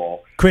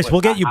basketball. Chris,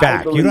 we'll get you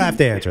back. You don't have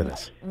to answer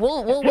this.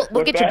 We'll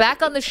get you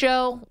back on the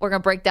show. We're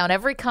gonna break down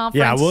every conference.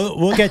 Yeah,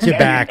 we'll get you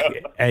back,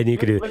 and you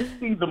can do. Let's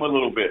tease them a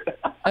little bit.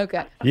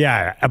 Okay.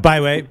 Yeah. By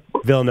the way,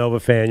 Villanova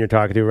fan you're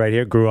talking to right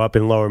here grew up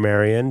in Lower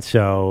Merion,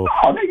 so.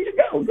 Oh, there you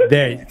go.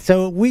 Good.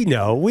 So we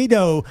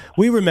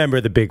remember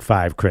the Big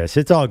Five, Chris.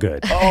 It's all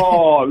good.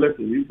 Oh,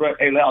 listen,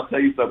 hey, I'll tell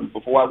you something.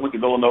 Before I went to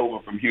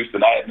Villanova from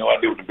Houston, I had no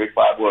idea what the Big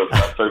Five was.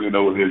 I certainly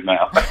know what it is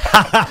now.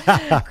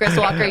 Chris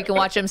Walker, you can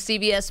watch him,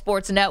 CBS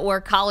Sports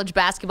Network, college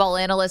basketball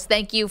analyst.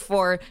 Thank you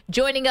for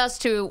joining us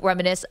to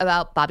reminisce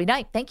about Bobby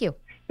Knight. Thank you.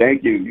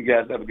 Thank you. You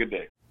guys have a good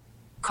day.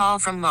 Call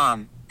from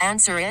mom.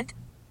 Answer it.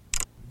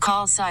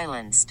 Call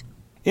silenced.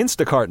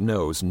 Instacart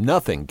knows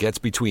nothing gets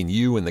between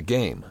you and the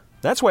game.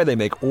 That's why they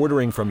make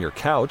ordering from your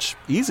couch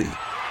easy.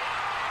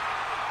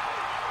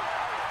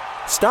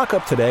 Stock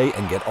up today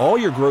and get all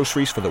your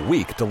groceries for the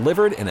week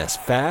delivered in as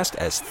fast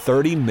as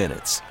 30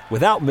 minutes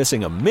without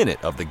missing a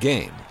minute of the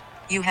game.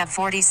 You have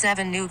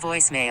 47 new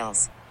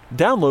voicemails.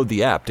 Download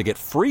the app to get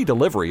free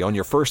delivery on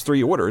your first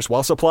 3 orders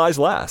while supplies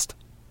last.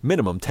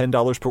 Minimum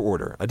 $10 per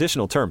order.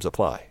 Additional terms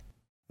apply.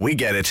 We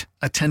get it.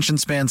 Attention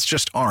spans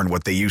just aren't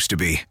what they used to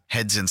be.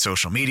 Heads in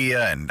social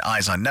media and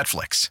eyes on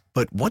Netflix.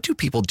 But what do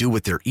people do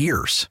with their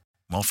ears?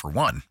 Well, for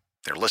one,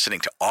 they're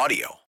listening to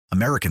audio.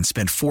 Americans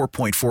spend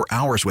 4.4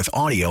 hours with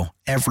audio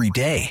every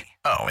day.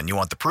 Oh, and you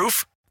want the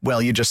proof? Well,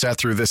 you just sat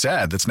through this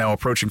ad that's now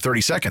approaching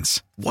 30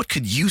 seconds. What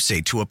could you say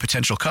to a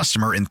potential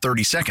customer in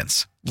 30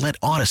 seconds? Let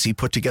Odyssey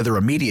put together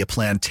a media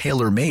plan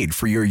tailor-made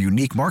for your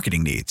unique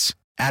marketing needs.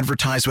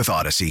 Advertise with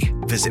Odyssey.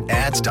 Visit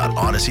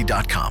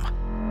ads.odyssey.com.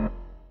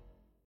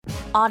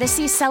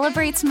 Odyssey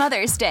celebrates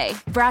Mother's Day,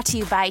 brought to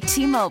you by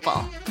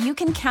T-Mobile. You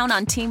can count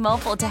on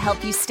T-Mobile to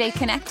help you stay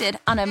connected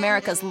on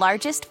America's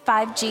largest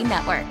 5G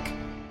network.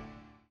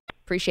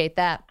 Appreciate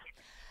that.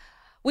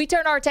 We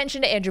turn our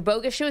attention to Andrew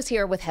Bogusch, who is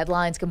here with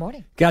headlines. Good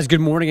morning. Guys,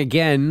 good morning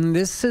again.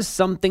 This is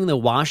something the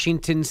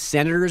Washington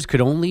Senators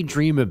could only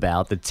dream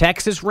about. The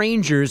Texas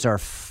Rangers are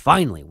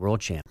finally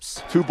world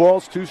champs. 2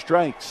 balls, 2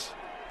 strikes.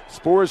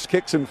 Spores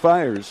kicks and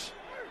fires.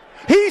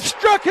 He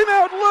struck him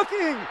out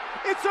looking.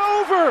 It's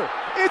over.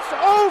 It's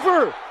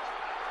over.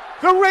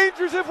 The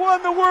Rangers have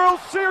won the World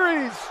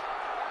Series.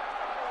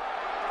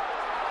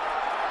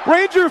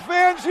 Ranger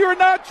fans, you're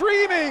not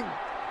dreaming.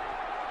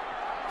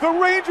 The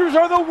Rangers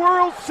are the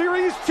World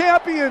Series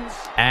champions.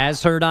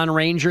 As heard on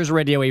Rangers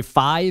Radio, a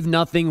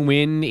 5-0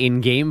 win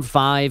in Game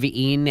 5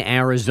 in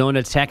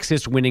Arizona.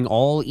 Texas winning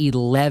all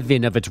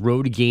 11 of its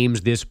road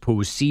games this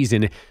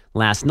postseason.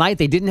 Last night,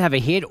 they didn't have a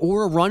hit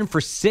or a run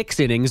for 6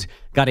 innings.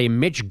 Got a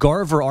Mitch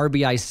Garver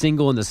RBI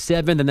single in the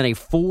 7th, and then a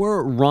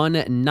 4-run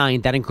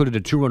 9th. That included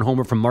a 2-run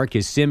homer from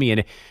Marcus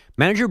Semien.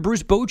 Manager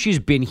Bruce Bochy's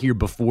been here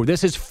before.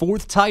 This is his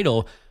 4th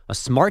title. A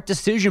smart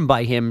decision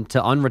by him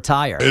to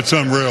unretire. It's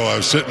unreal. I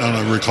was sitting on a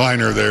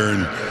recliner there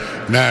in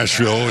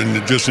Nashville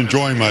and just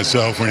enjoying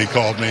myself when he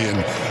called me. And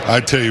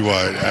I tell you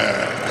what,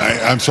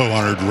 I'm so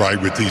honored to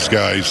ride with these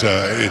guys.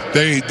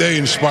 They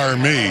inspire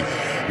me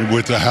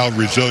with how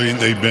resilient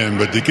they've been.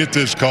 But to get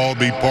this call,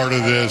 be part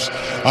of this,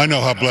 I know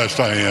how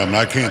blessed I am.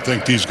 I can't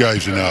thank these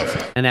guys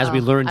enough. And as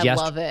we learned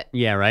yesterday, I love it.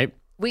 Yeah, right.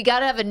 We got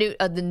to have the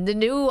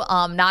new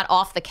not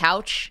off the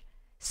couch.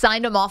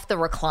 Signed him off the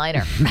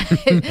recliner.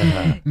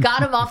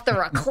 Got him off the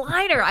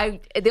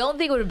recliner. The only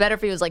thing that would have been better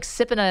if he was like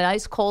sipping an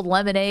ice cold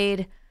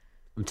lemonade.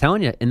 I'm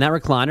telling you, in that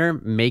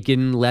recliner,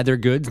 making leather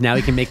goods. Now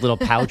he can make little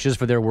pouches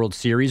for their World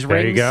Series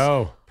rings. There you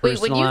go. Wait,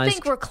 when you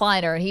think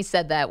recliner, and he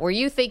said that, were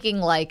you thinking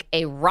like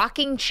a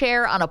rocking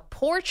chair on a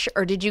porch,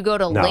 or did you go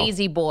to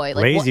Lazy Boy?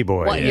 Like Lazy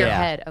Boy. What your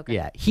head? Okay.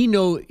 Yeah, he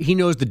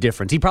knows the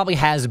difference. He probably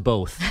has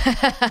both.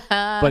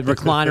 But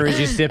recliner is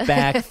you sit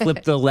back,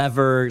 flip the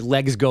lever,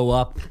 legs go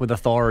up with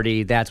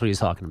authority. That's what he's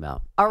talking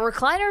about. Are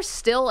recliners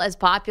still as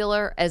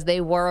popular as they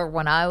were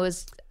when I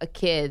was a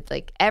kid?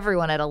 Like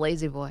everyone had a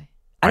Lazy Boy.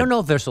 I don't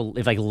know if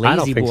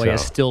Lazy Boy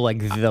is still like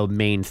the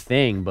main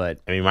thing, but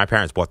I mean, my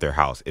parents bought their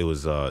house. It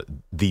was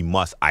the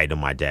must item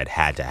my dad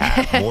had to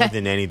have more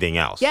than anything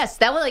else. Yes,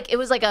 that was it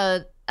was like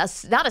a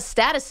not a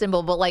status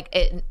symbol, but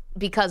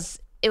because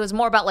it was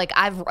more about like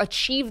I've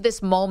achieved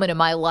this moment in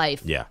my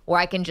life where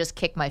I can just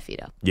kick my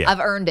feet up. Yeah,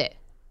 I've earned it.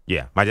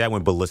 Yeah, my dad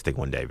went ballistic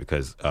one day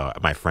because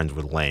my friends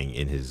were laying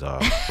in his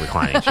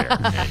reclining chair,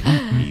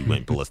 and he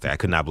went ballistic. I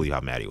could not believe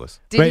how mad he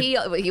was.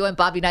 He went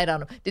Bobby Knight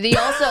on him. Did he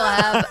also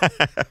have?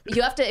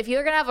 If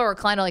you're gonna have a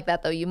recliner like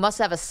that though, you must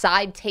have a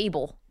side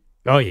table.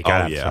 Oh, you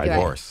got to have of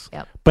course.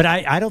 Yep. But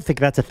I don't think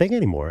that's a thing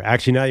anymore.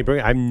 Actually, now you bring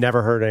it, I've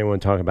never heard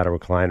anyone talk about a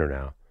recliner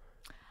now.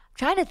 I'm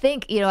trying to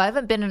think. I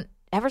haven't been.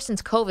 Ever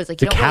since COVID,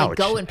 you don't really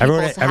go in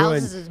people's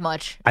houses as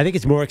much. I think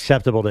it's more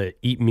acceptable to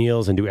eat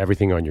meals and do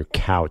everything on your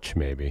couch,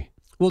 maybe.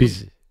 Well,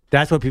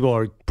 That's what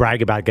people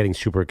brag about, getting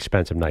super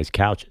expensive, nice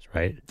couches,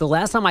 right? The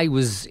last time I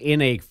was in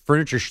a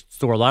furniture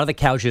store, a lot of the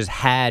couches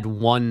had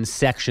one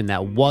section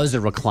that was a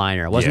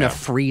recliner. It wasn't a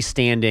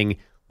freestanding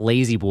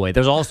lazy boy.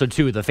 There's also,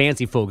 too, the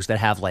fancy folks that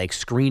have, like,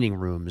 screening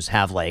rooms,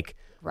 have, like,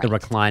 the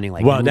reclining,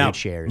 like, movie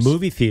chairs.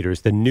 Movie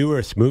theaters, the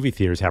newest movie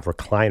theaters have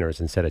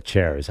recliners instead of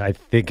chairs. I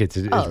think it's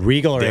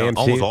Regal or AMC.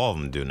 Almost all of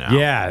them do now.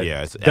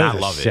 Yeah. I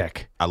love it.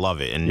 Sick. I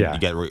love it. And you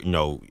get,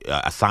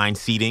 assigned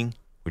seating,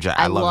 which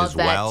I love as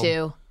well. That,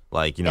 too.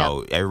 Like,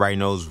 everybody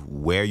knows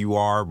where you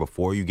are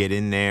before you get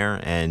in there,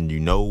 and you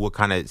know what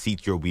kind of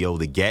seats you'll be able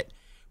to get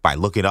by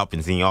looking up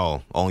and seeing,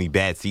 only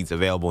bad seats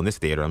available in this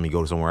theater. Let me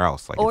go to somewhere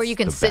else. Like, or you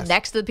can sit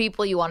next to the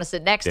people you want to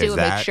sit next to and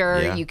make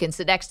sure you can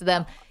sit next to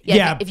them.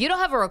 Yeah. If you don't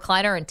have a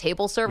recliner and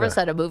table service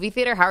at a movie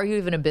theater, how are you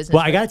even in business?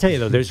 Well, I got to tell you,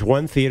 though, there's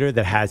one theater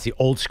that has the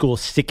old school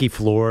sticky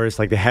floors,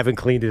 like they haven't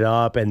cleaned it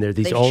up, and there's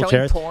these old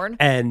chairs. Porn?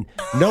 And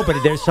no, but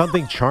there's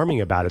something charming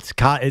about it.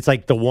 It's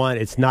like the one,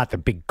 it's not the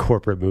big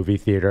corporate movie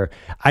theater.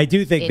 I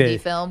do think Indie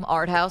film,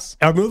 art house.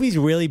 Are movies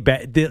really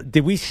bad? Did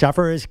we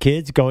suffer as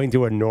kids going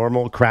to a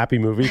normal, crappy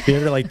movie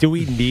theater? Like, do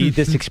we need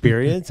this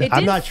experience?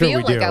 I'm not sure we do.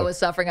 It didn't feel like I was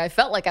suffering. I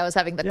felt like I was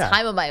having the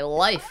time of my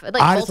life. I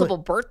had multiple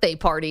birthday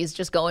parties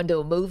just going to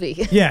a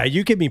movie. Yeah,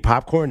 you give me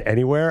popcorn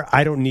anywhere.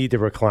 I don't need the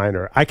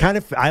recliner.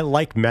 I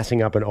like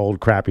messing up an old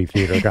crappy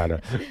theater kind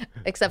of.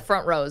 Except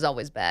front row is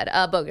always bad.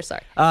 Bogus,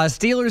 sorry.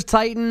 Steelers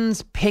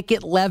Titans,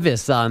 Pickett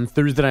Levis on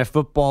Thursday Night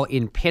Football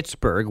in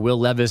Pittsburgh. Will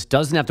Levis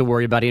doesn't have to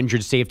worry about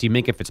injured safety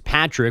Minka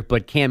Fitzpatrick,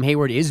 but Cam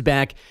Hayward is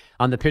back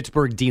on the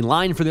Pittsburgh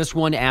D-line for this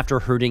one after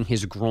hurting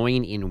his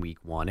groin in Week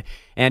 1.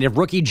 And if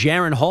rookie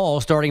Jaron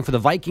Hall starting for the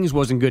Vikings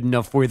wasn't good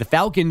enough for you, the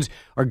Falcons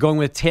are going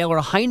with Taylor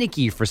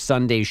Heineke for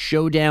Sunday's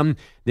showdown.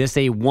 This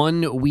a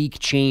 1 week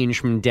change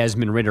from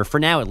Desmond Ridder, for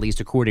now at least,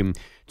 according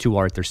to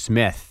Arthur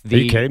Smith. Are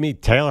you kidding me?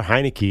 Taylor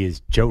Heineke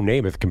is Joe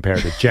Namath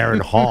compared to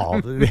Jaron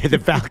Hall. The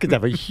Falcons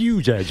have a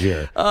huge edge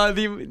here.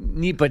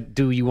 But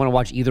do you want to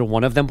watch either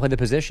one of them play the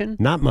position?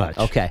 Not much.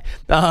 Okay.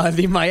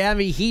 The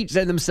Miami Heat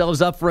set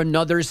themselves up for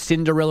another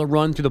Cinderella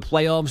run through the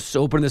playoffs,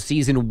 opening the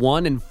season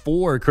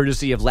 1-4,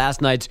 courtesy of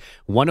last night's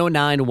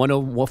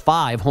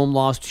 109-105 home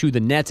loss to the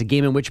Nets, a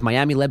game in which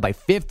Miami led by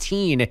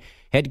 15.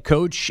 Head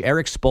coach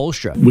Eric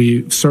Spoelstra.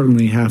 We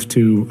certainly have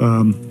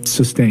to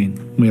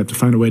sustain. We have to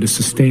find a way to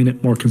sustain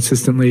it more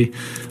consistently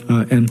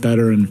and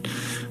better, and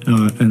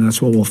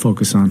that's what we'll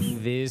focus on.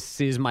 This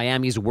is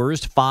Miami's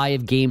worst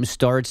 5-game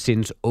start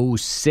since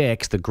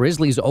 2006. The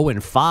Grizzlies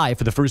 0-5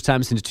 for the first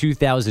time since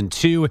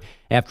 2002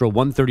 after a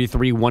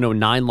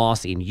 133-109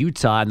 loss in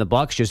Utah, and the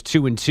Bucks just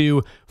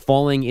 2-2,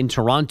 falling in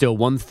Toronto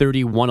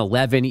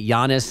 130-111.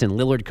 Giannis and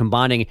Lillard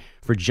combining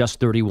for just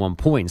 31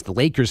 points. The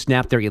Lakers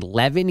snapped their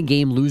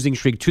 11-game losing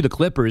streak to the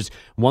Clippers,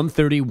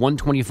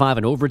 130-125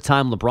 in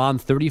overtime. LeBron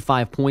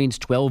 35 points,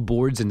 12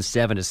 boards, and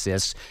 7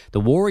 assists. The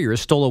Warriors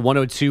stole a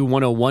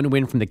 102-101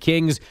 win from the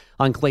Kings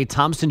on Klay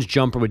Thompson's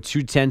jumper with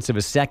 0.2 of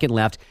a second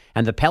left.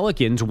 And the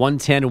Pelicans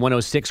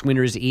 110-106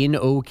 winners in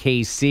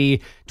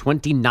OKC,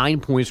 29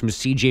 points from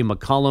C.J.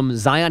 McCollum.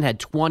 Zion had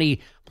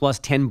 20 plus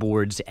 10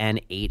 boards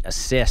and 8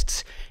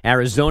 assists.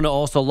 Arizona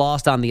also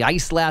lost on the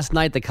ice last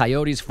night. The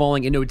Coyotes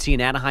falling in OT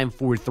in Anaheim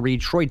 4-3.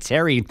 Troy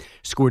Terry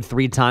scored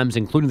 3 times,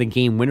 including the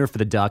game winner for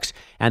the Ducks.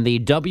 And the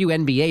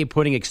WNBA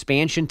putting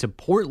expansion to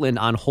Portland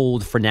on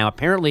hold for now,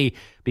 apparently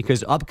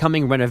because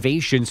upcoming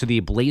renovations to the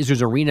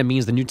Blazers Arena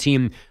means the new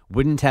team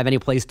wouldn't have any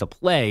place to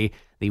play.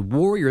 The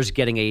Warriors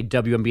getting a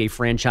WNBA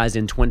franchise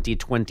in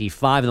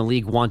 2025, and the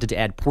league wanted to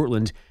add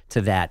Portland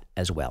to that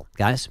as well.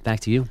 Guys,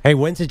 back to you. Hey,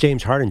 when's the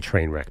James Harden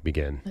train wreck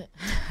begin?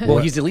 Well,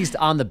 he's at least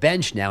on the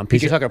bench now, and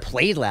PJ Tucker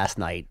played last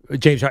night.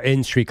 James Harden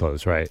in street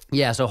clothes, right?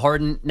 Yeah, so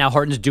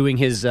Harden's doing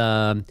his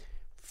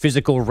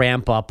physical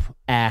ramp-up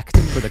act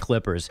for the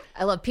Clippers.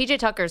 I love PJ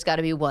Tucker's got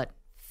to be,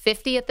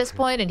 50 at this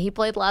point, and he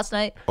played last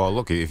night? Well,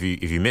 look, if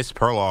you miss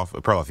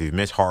Perloff, if you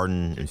miss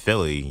Harden in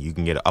Philly, you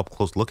can get an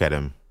up-close look at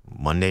him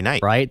Monday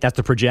night. Right? That's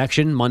the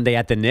projection, Monday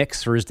at the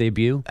Knicks for his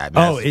debut.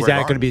 Is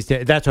that going to be...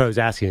 That's what I was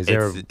asking.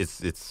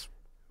 It's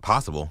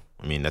possible.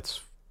 I mean,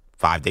 that's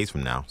 5 days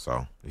from now,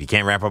 so if you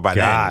can't wrap up by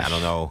then, I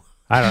don't know.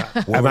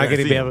 Am I going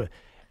to be able...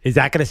 Is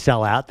that going to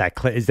sell out?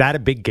 Is that a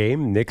big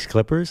game,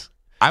 Knicks-Clippers?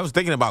 I was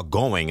thinking about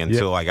going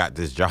until I got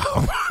this job.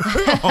 Go to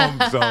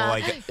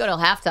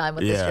halftime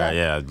with this job.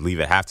 Yeah, leave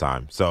at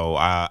halftime. So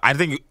I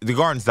think the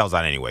Garden sells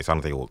out anyway, so I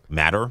don't think it will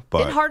matter. But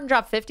didn't Harden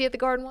drop 50 at the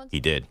Garden once? He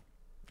did.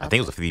 I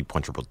think it was a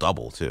 50-point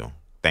triple-double, too.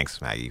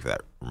 Thanks, Maggie, for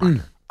that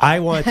reminder. I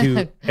want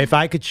to, if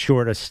I could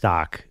short a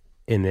stock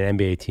in an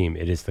NBA team,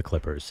 it is the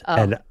Clippers.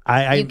 Oh,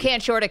 and you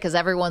can't short it because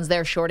everyone's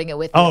there shorting it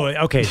with you. Oh,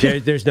 okay.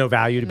 There's no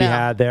value to be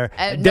had there.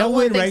 No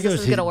one thinks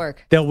this is going to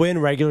work. They'll win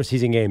regular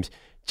season games.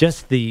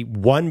 Just the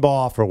one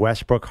ball for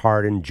Westbrook,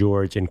 Harden,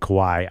 George, and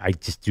Kawhi, I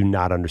just do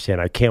not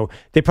understand.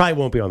 They probably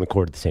won't be on the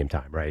court at the same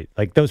time, right?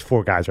 Like, those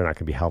 4 guys are not going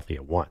to be healthy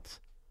at once.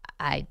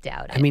 I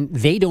doubt it. I mean,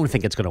 they don't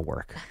think it's going to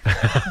work.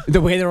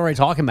 The way they're already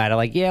talking about it,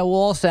 like, yeah, we'll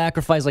all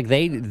sacrifice. Like,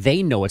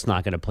 they know it's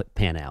not going to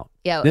pan out.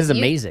 Yeah, this is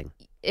amazing.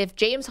 If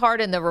James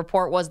Harden, the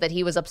report was that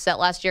he was upset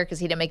last year because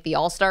he didn't make the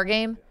All-Star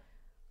game,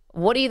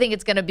 What do you think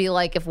it's going to be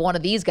like if one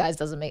of these guys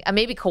doesn't make?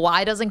 Maybe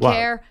Kawhi doesn't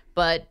care,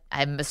 but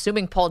I'm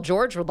assuming Paul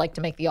George would like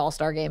to make the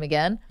All-Star game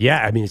again.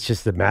 Yeah, I mean, it's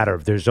just a matter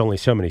of there's only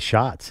so many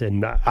shots.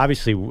 And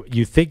obviously,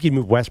 you think you'd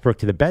move Westbrook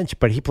to the bench,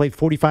 but he played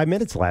 45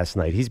 minutes last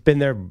night. He's been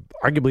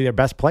arguably their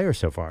best player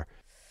so far.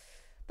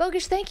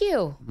 Bogusch, thank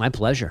you. My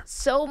pleasure.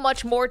 So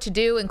much more to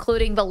do,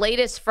 including the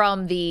latest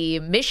from the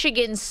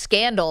Michigan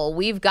scandal.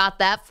 We've got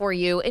that for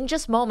you in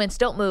just moments.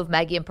 Don't move.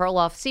 Maggie and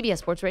Perloff, CBS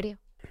Sports Radio.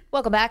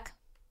 Welcome back.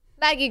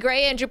 Maggie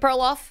Gray, Andrew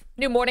Perloff,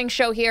 new morning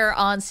show here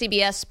on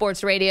CBS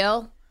Sports Radio.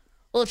 A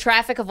little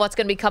traffic of what's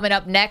going to be coming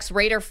up next.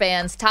 Raider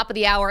fans, top of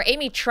the hour,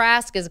 Amy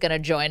Trask is going to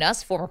join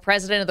us, former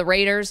president of the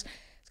Raiders.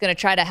 Is going to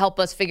try to help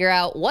us figure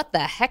out what the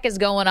heck is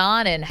going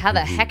on and how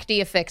the heck do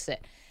you fix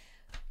it.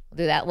 We'll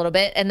do that a little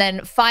bit. And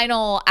then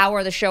final hour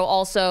of the show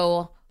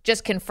also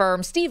just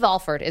confirmed Steve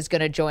Alford is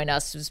going to join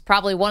us. He's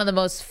probably one of the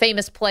most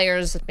famous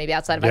players, maybe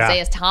outside of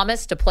Isaiah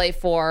Thomas, to play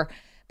for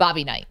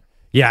Bobby Knight.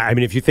 Yeah, I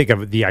mean, if you think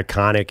of the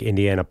iconic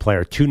Indiana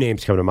player, two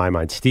names come to my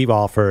mind, Steve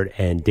Alford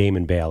and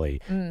Damon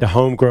Bailey. The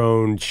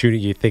homegrown shooting,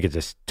 you think it's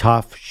just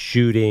tough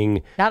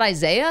shooting. Not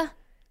Isaiah?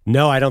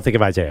 No, I don't think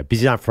of Isaiah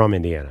because he's not from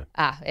Indiana.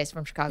 He's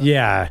from Chicago.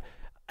 Yeah.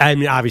 I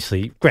mean,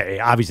 obviously, great.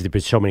 Obviously, there's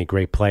been so many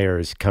great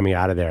players coming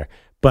out of there.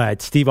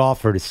 But Steve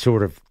Alford is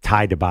sort of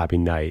tied to Bobby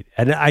Knight.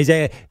 And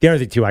Isaiah, the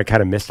other two, I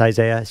kind of missed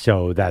Isaiah.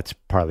 So that's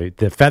partly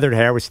the feathered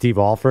hair with Steve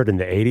Alford in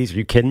the 80s. Are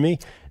you kidding me?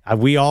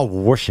 We all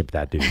worship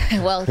that dude.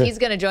 Well, he's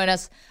going to join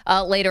us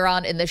later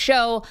on in the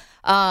show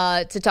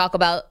to talk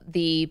about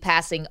the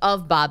passing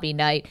of Bobby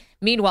Knight.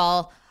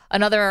 Meanwhile,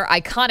 another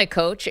iconic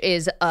coach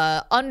is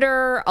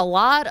under a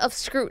lot of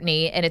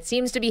scrutiny, and it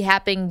seems to be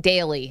happening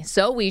daily.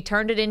 So we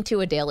turned it into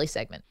a daily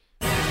segment.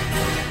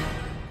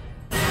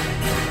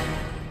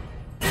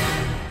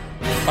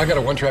 I got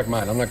a one-track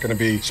mind. I'm not going to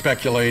be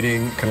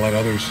speculating. Can let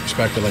others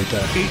speculate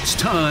that. It's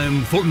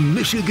time for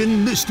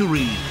Michigan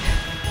Mystery.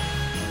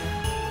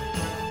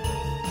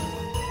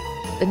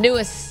 The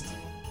newest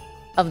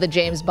of the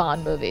James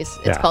Bond movies.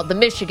 It's called The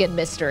Michigan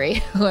Mystery,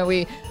 where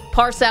we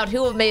parse out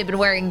who may have been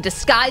wearing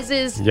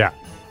disguises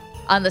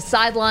on the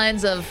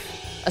sidelines of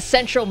a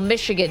Central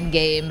Michigan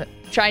game,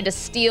 trying to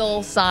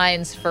steal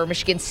signs for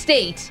Michigan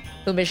State,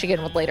 who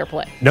Michigan would later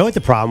play. Know what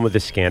the problem with the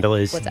scandal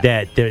is?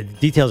 That the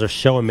details are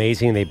so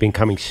amazing. They've been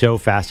coming so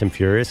fast and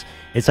furious.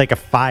 It's like a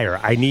fire.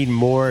 I need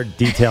more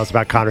details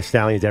about Connor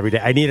Stallions every day.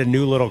 I need a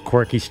new little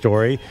quirky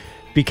story.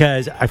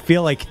 Because I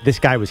feel like this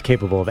guy was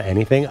capable of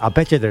anything. I'll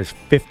bet you there's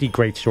 50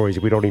 great stories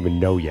that we don't even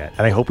know yet.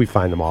 And I hope we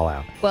find them all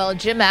out. Well,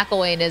 Jim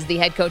McElwain is the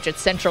head coach at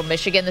Central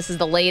Michigan. This is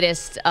the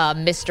latest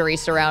mystery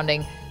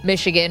surrounding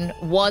Michigan.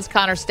 Was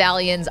Connor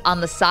Stallions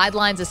on the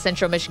sidelines of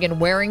Central Michigan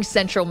wearing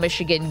Central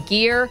Michigan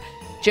gear?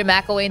 Jim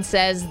McElwain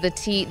says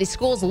the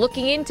school's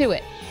looking into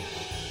it.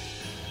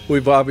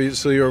 We've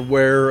obviously are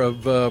aware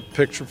of a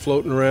picture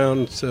floating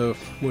around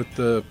with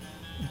the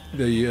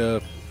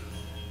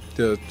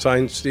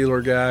sign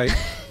stealer guy.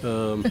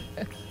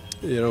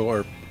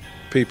 Our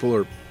people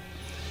are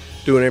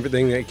doing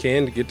everything they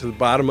can to get to the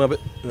bottom of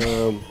it.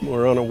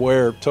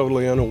 We're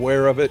totally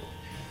unaware of it.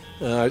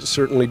 I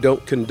certainly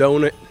don't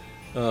condone it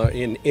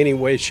in any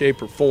way,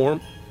 shape, or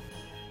form.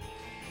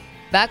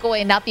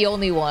 McElwain, not the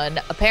only one.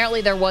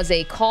 Apparently there was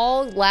a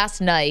call last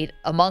night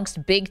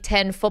amongst Big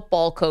Ten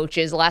football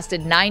coaches,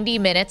 lasted 90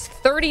 minutes.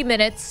 30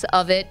 minutes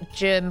of it,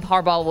 Jim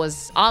Harbaugh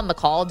was on the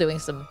call doing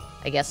some,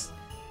 I guess,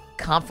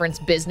 conference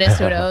business,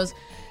 who knows.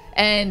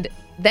 And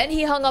then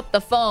he hung up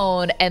the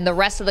phone and the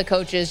rest of the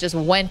coaches just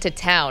went to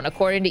town.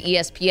 According to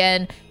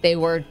ESPN, they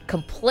were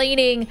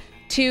complaining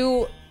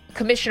to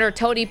Commissioner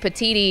Tony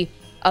Petitti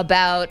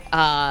about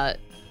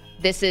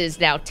this is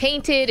now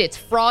tainted, it's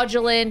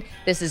fraudulent,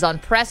 this is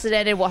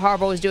unprecedented what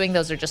Harbaugh was doing.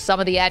 Those are just some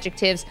of the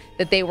adjectives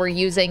that they were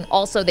using.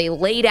 Also, they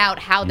laid out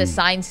how the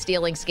sign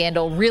stealing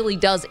scandal really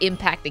does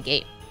impact the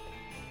game.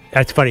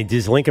 That's funny.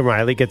 Does Lincoln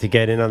Riley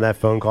get in on that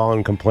phone call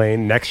and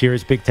complain next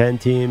year's Big Ten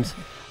teams?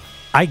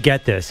 I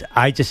get this.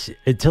 I just,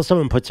 until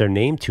someone puts their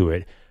name to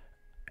it,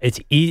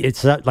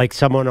 it's not like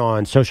someone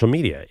on social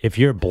media. If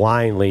you're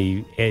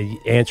blindly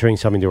answering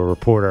something to a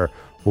reporter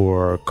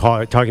or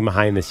talking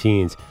behind the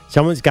scenes,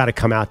 someone's got to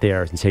come out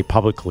there and say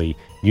publicly,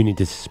 you need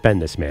to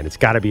suspend this man. It's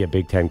got to be a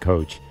Big Ten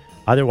coach.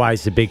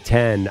 Otherwise, the Big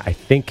Ten, I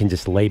think, can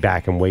just lay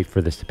back and wait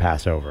for this to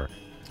pass over.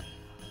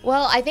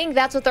 Well, I think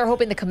that's what they're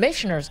hoping the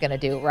commissioner's going to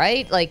do,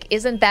 right? Like,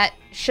 shouldn't that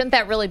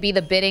really be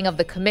the bidding of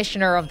the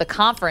commissioner of the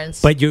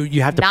conference? But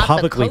you have to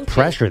publicly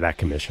pressure that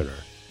commissioner,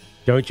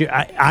 don't you?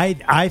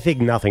 I think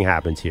nothing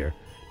happens here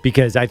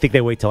because I think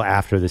they wait till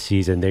after the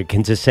season. They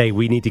can just say,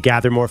 we need to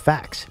gather more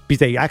facts because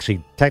they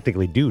actually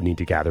technically do need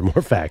to gather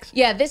more facts.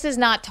 Yeah, this is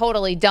not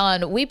totally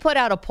done. We put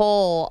out a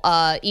poll.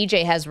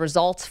 EJ has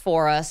results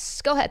for us.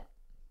 Go ahead.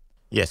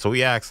 Yeah, so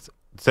we asked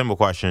a simple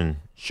question.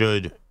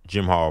 Should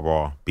Jim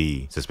Harbaugh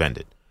be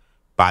suspended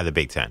by the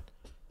Big Ten?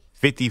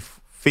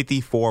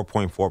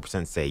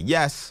 54.4% say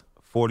yes,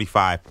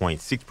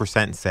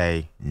 45.6%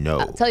 say no.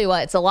 I'll tell you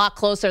what, it's a lot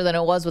closer than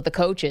it was with the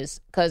coaches,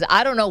 because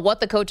I don't know what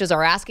the coaches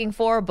are asking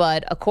for,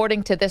 but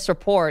according to this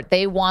report,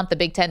 they want the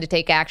Big Ten to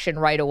take action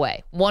right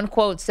away. One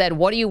quote said,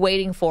 "What are you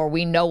waiting for?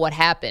 We know what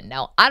happened."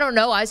 Now, I don't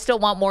know. I still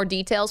want more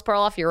details,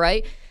 Perloff. You're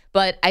right.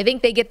 But I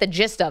think they get the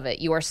gist of it.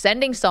 You are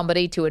sending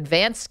somebody to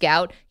advanced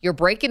scout. You're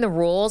breaking the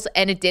rules,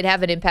 and it did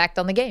have an impact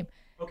on the game.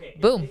 Okay.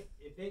 Boom.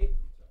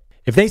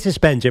 If they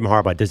suspend Jim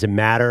Harbaugh, does it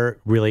matter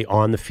really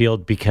on the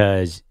field?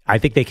 Because I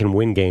think they can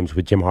win games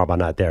with Jim Harbaugh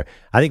not there.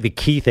 I think the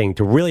key thing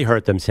to really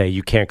hurt them, say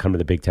you can't come to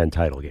the Big Ten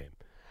title game.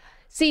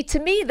 See, to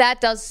me, that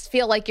does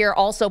feel like you're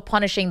also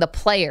punishing the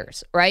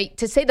players, right?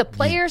 To say the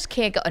players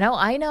can't go. No,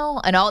 I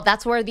know.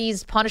 That's where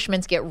these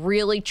punishments get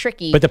really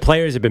tricky. But the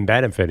players have been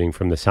benefiting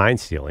from the sign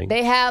stealing.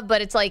 They have,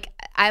 but it's like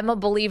I'm a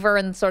believer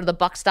in sort of the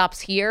buck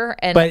stops here,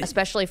 and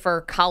especially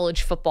for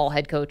college football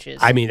head coaches.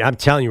 I mean, I'm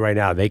telling you right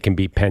now, they can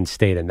beat Penn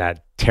State in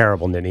that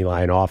terrible Nittany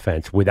Lion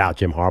offense without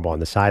Jim Harbaugh on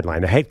the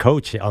sideline. The head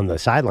coach on the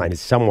sideline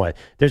is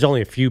there's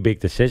only a few big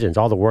decisions.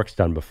 All the work's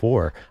done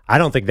before. I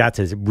don't think that's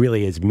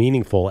really as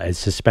meaningful as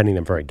suspending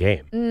them for a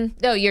game.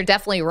 No, you're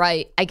definitely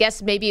right. I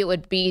guess maybe it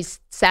would be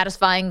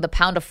satisfying the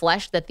pound of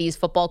flesh that these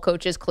football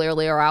coaches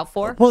clearly are out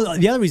for. Well,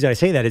 the other reason I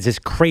say that is this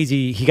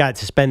crazy. He got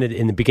suspended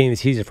in the beginning of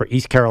the season for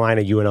East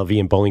Carolina, UNLV,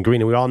 and Bowling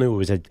Green, and we all knew it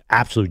was an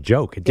absolute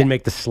joke. It didn't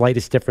make the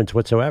slightest difference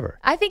whatsoever.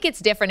 I think it's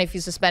different if you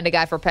suspend a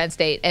guy for Penn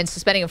State, and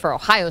suspending him for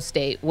Ohio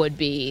State would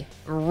be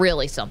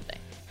really something.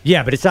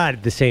 Yeah, but it's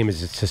not the same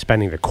as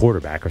suspending the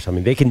quarterback or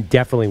something. They can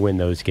definitely win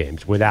those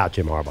games without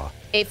Jim Harbaugh.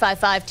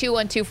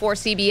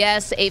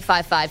 855-2124-CBS,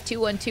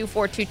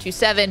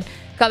 855-212-4227.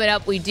 Coming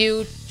up, we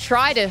do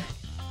try to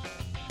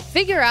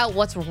figure out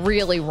what's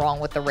really wrong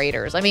with the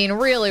Raiders. I mean,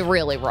 really,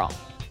 really wrong.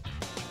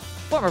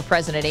 Former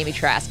President Amy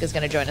Trask is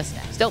going to join us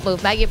next. Don't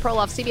move. Maggie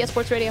Perloff, CBS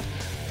Sports Radio.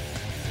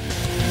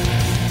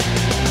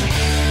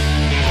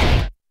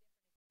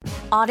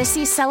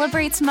 Odyssey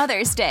celebrates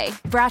Mother's Day,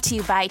 brought to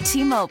you by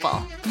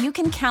T-Mobile. You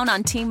can count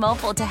on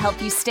T-Mobile to help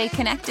you stay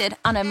connected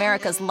on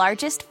America's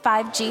largest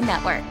 5G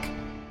network.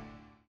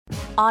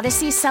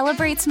 Odyssey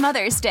celebrates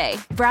Mother's Day,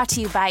 brought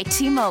to you by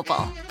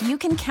T-Mobile. You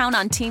can count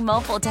on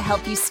T-Mobile to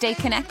help you stay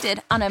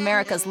connected on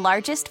America's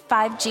largest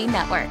 5G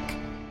network.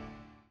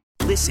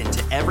 Listen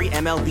to every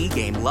MLB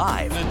game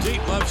live. In the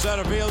deep left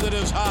center field, it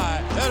is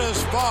high, it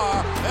is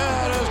far,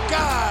 it is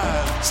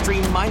gone.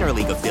 Stream minor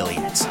league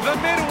affiliates. The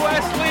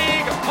Midwest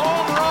League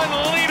home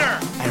run leader.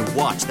 And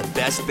watch the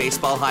best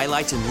baseball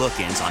highlights and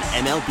look-ins on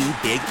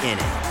MLB Big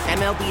Inning.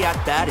 MLB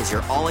At Bat is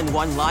your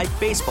all-in-one live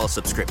baseball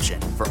subscription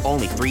for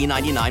only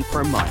 $3.99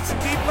 per month.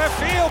 Deep left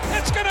field,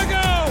 it's gonna go.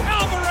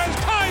 Alvarez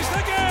ties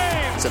the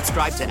game.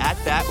 Subscribe to At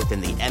Bat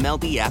within the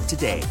MLB app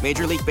today.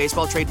 Major League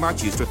Baseball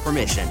trademarks used with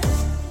permission.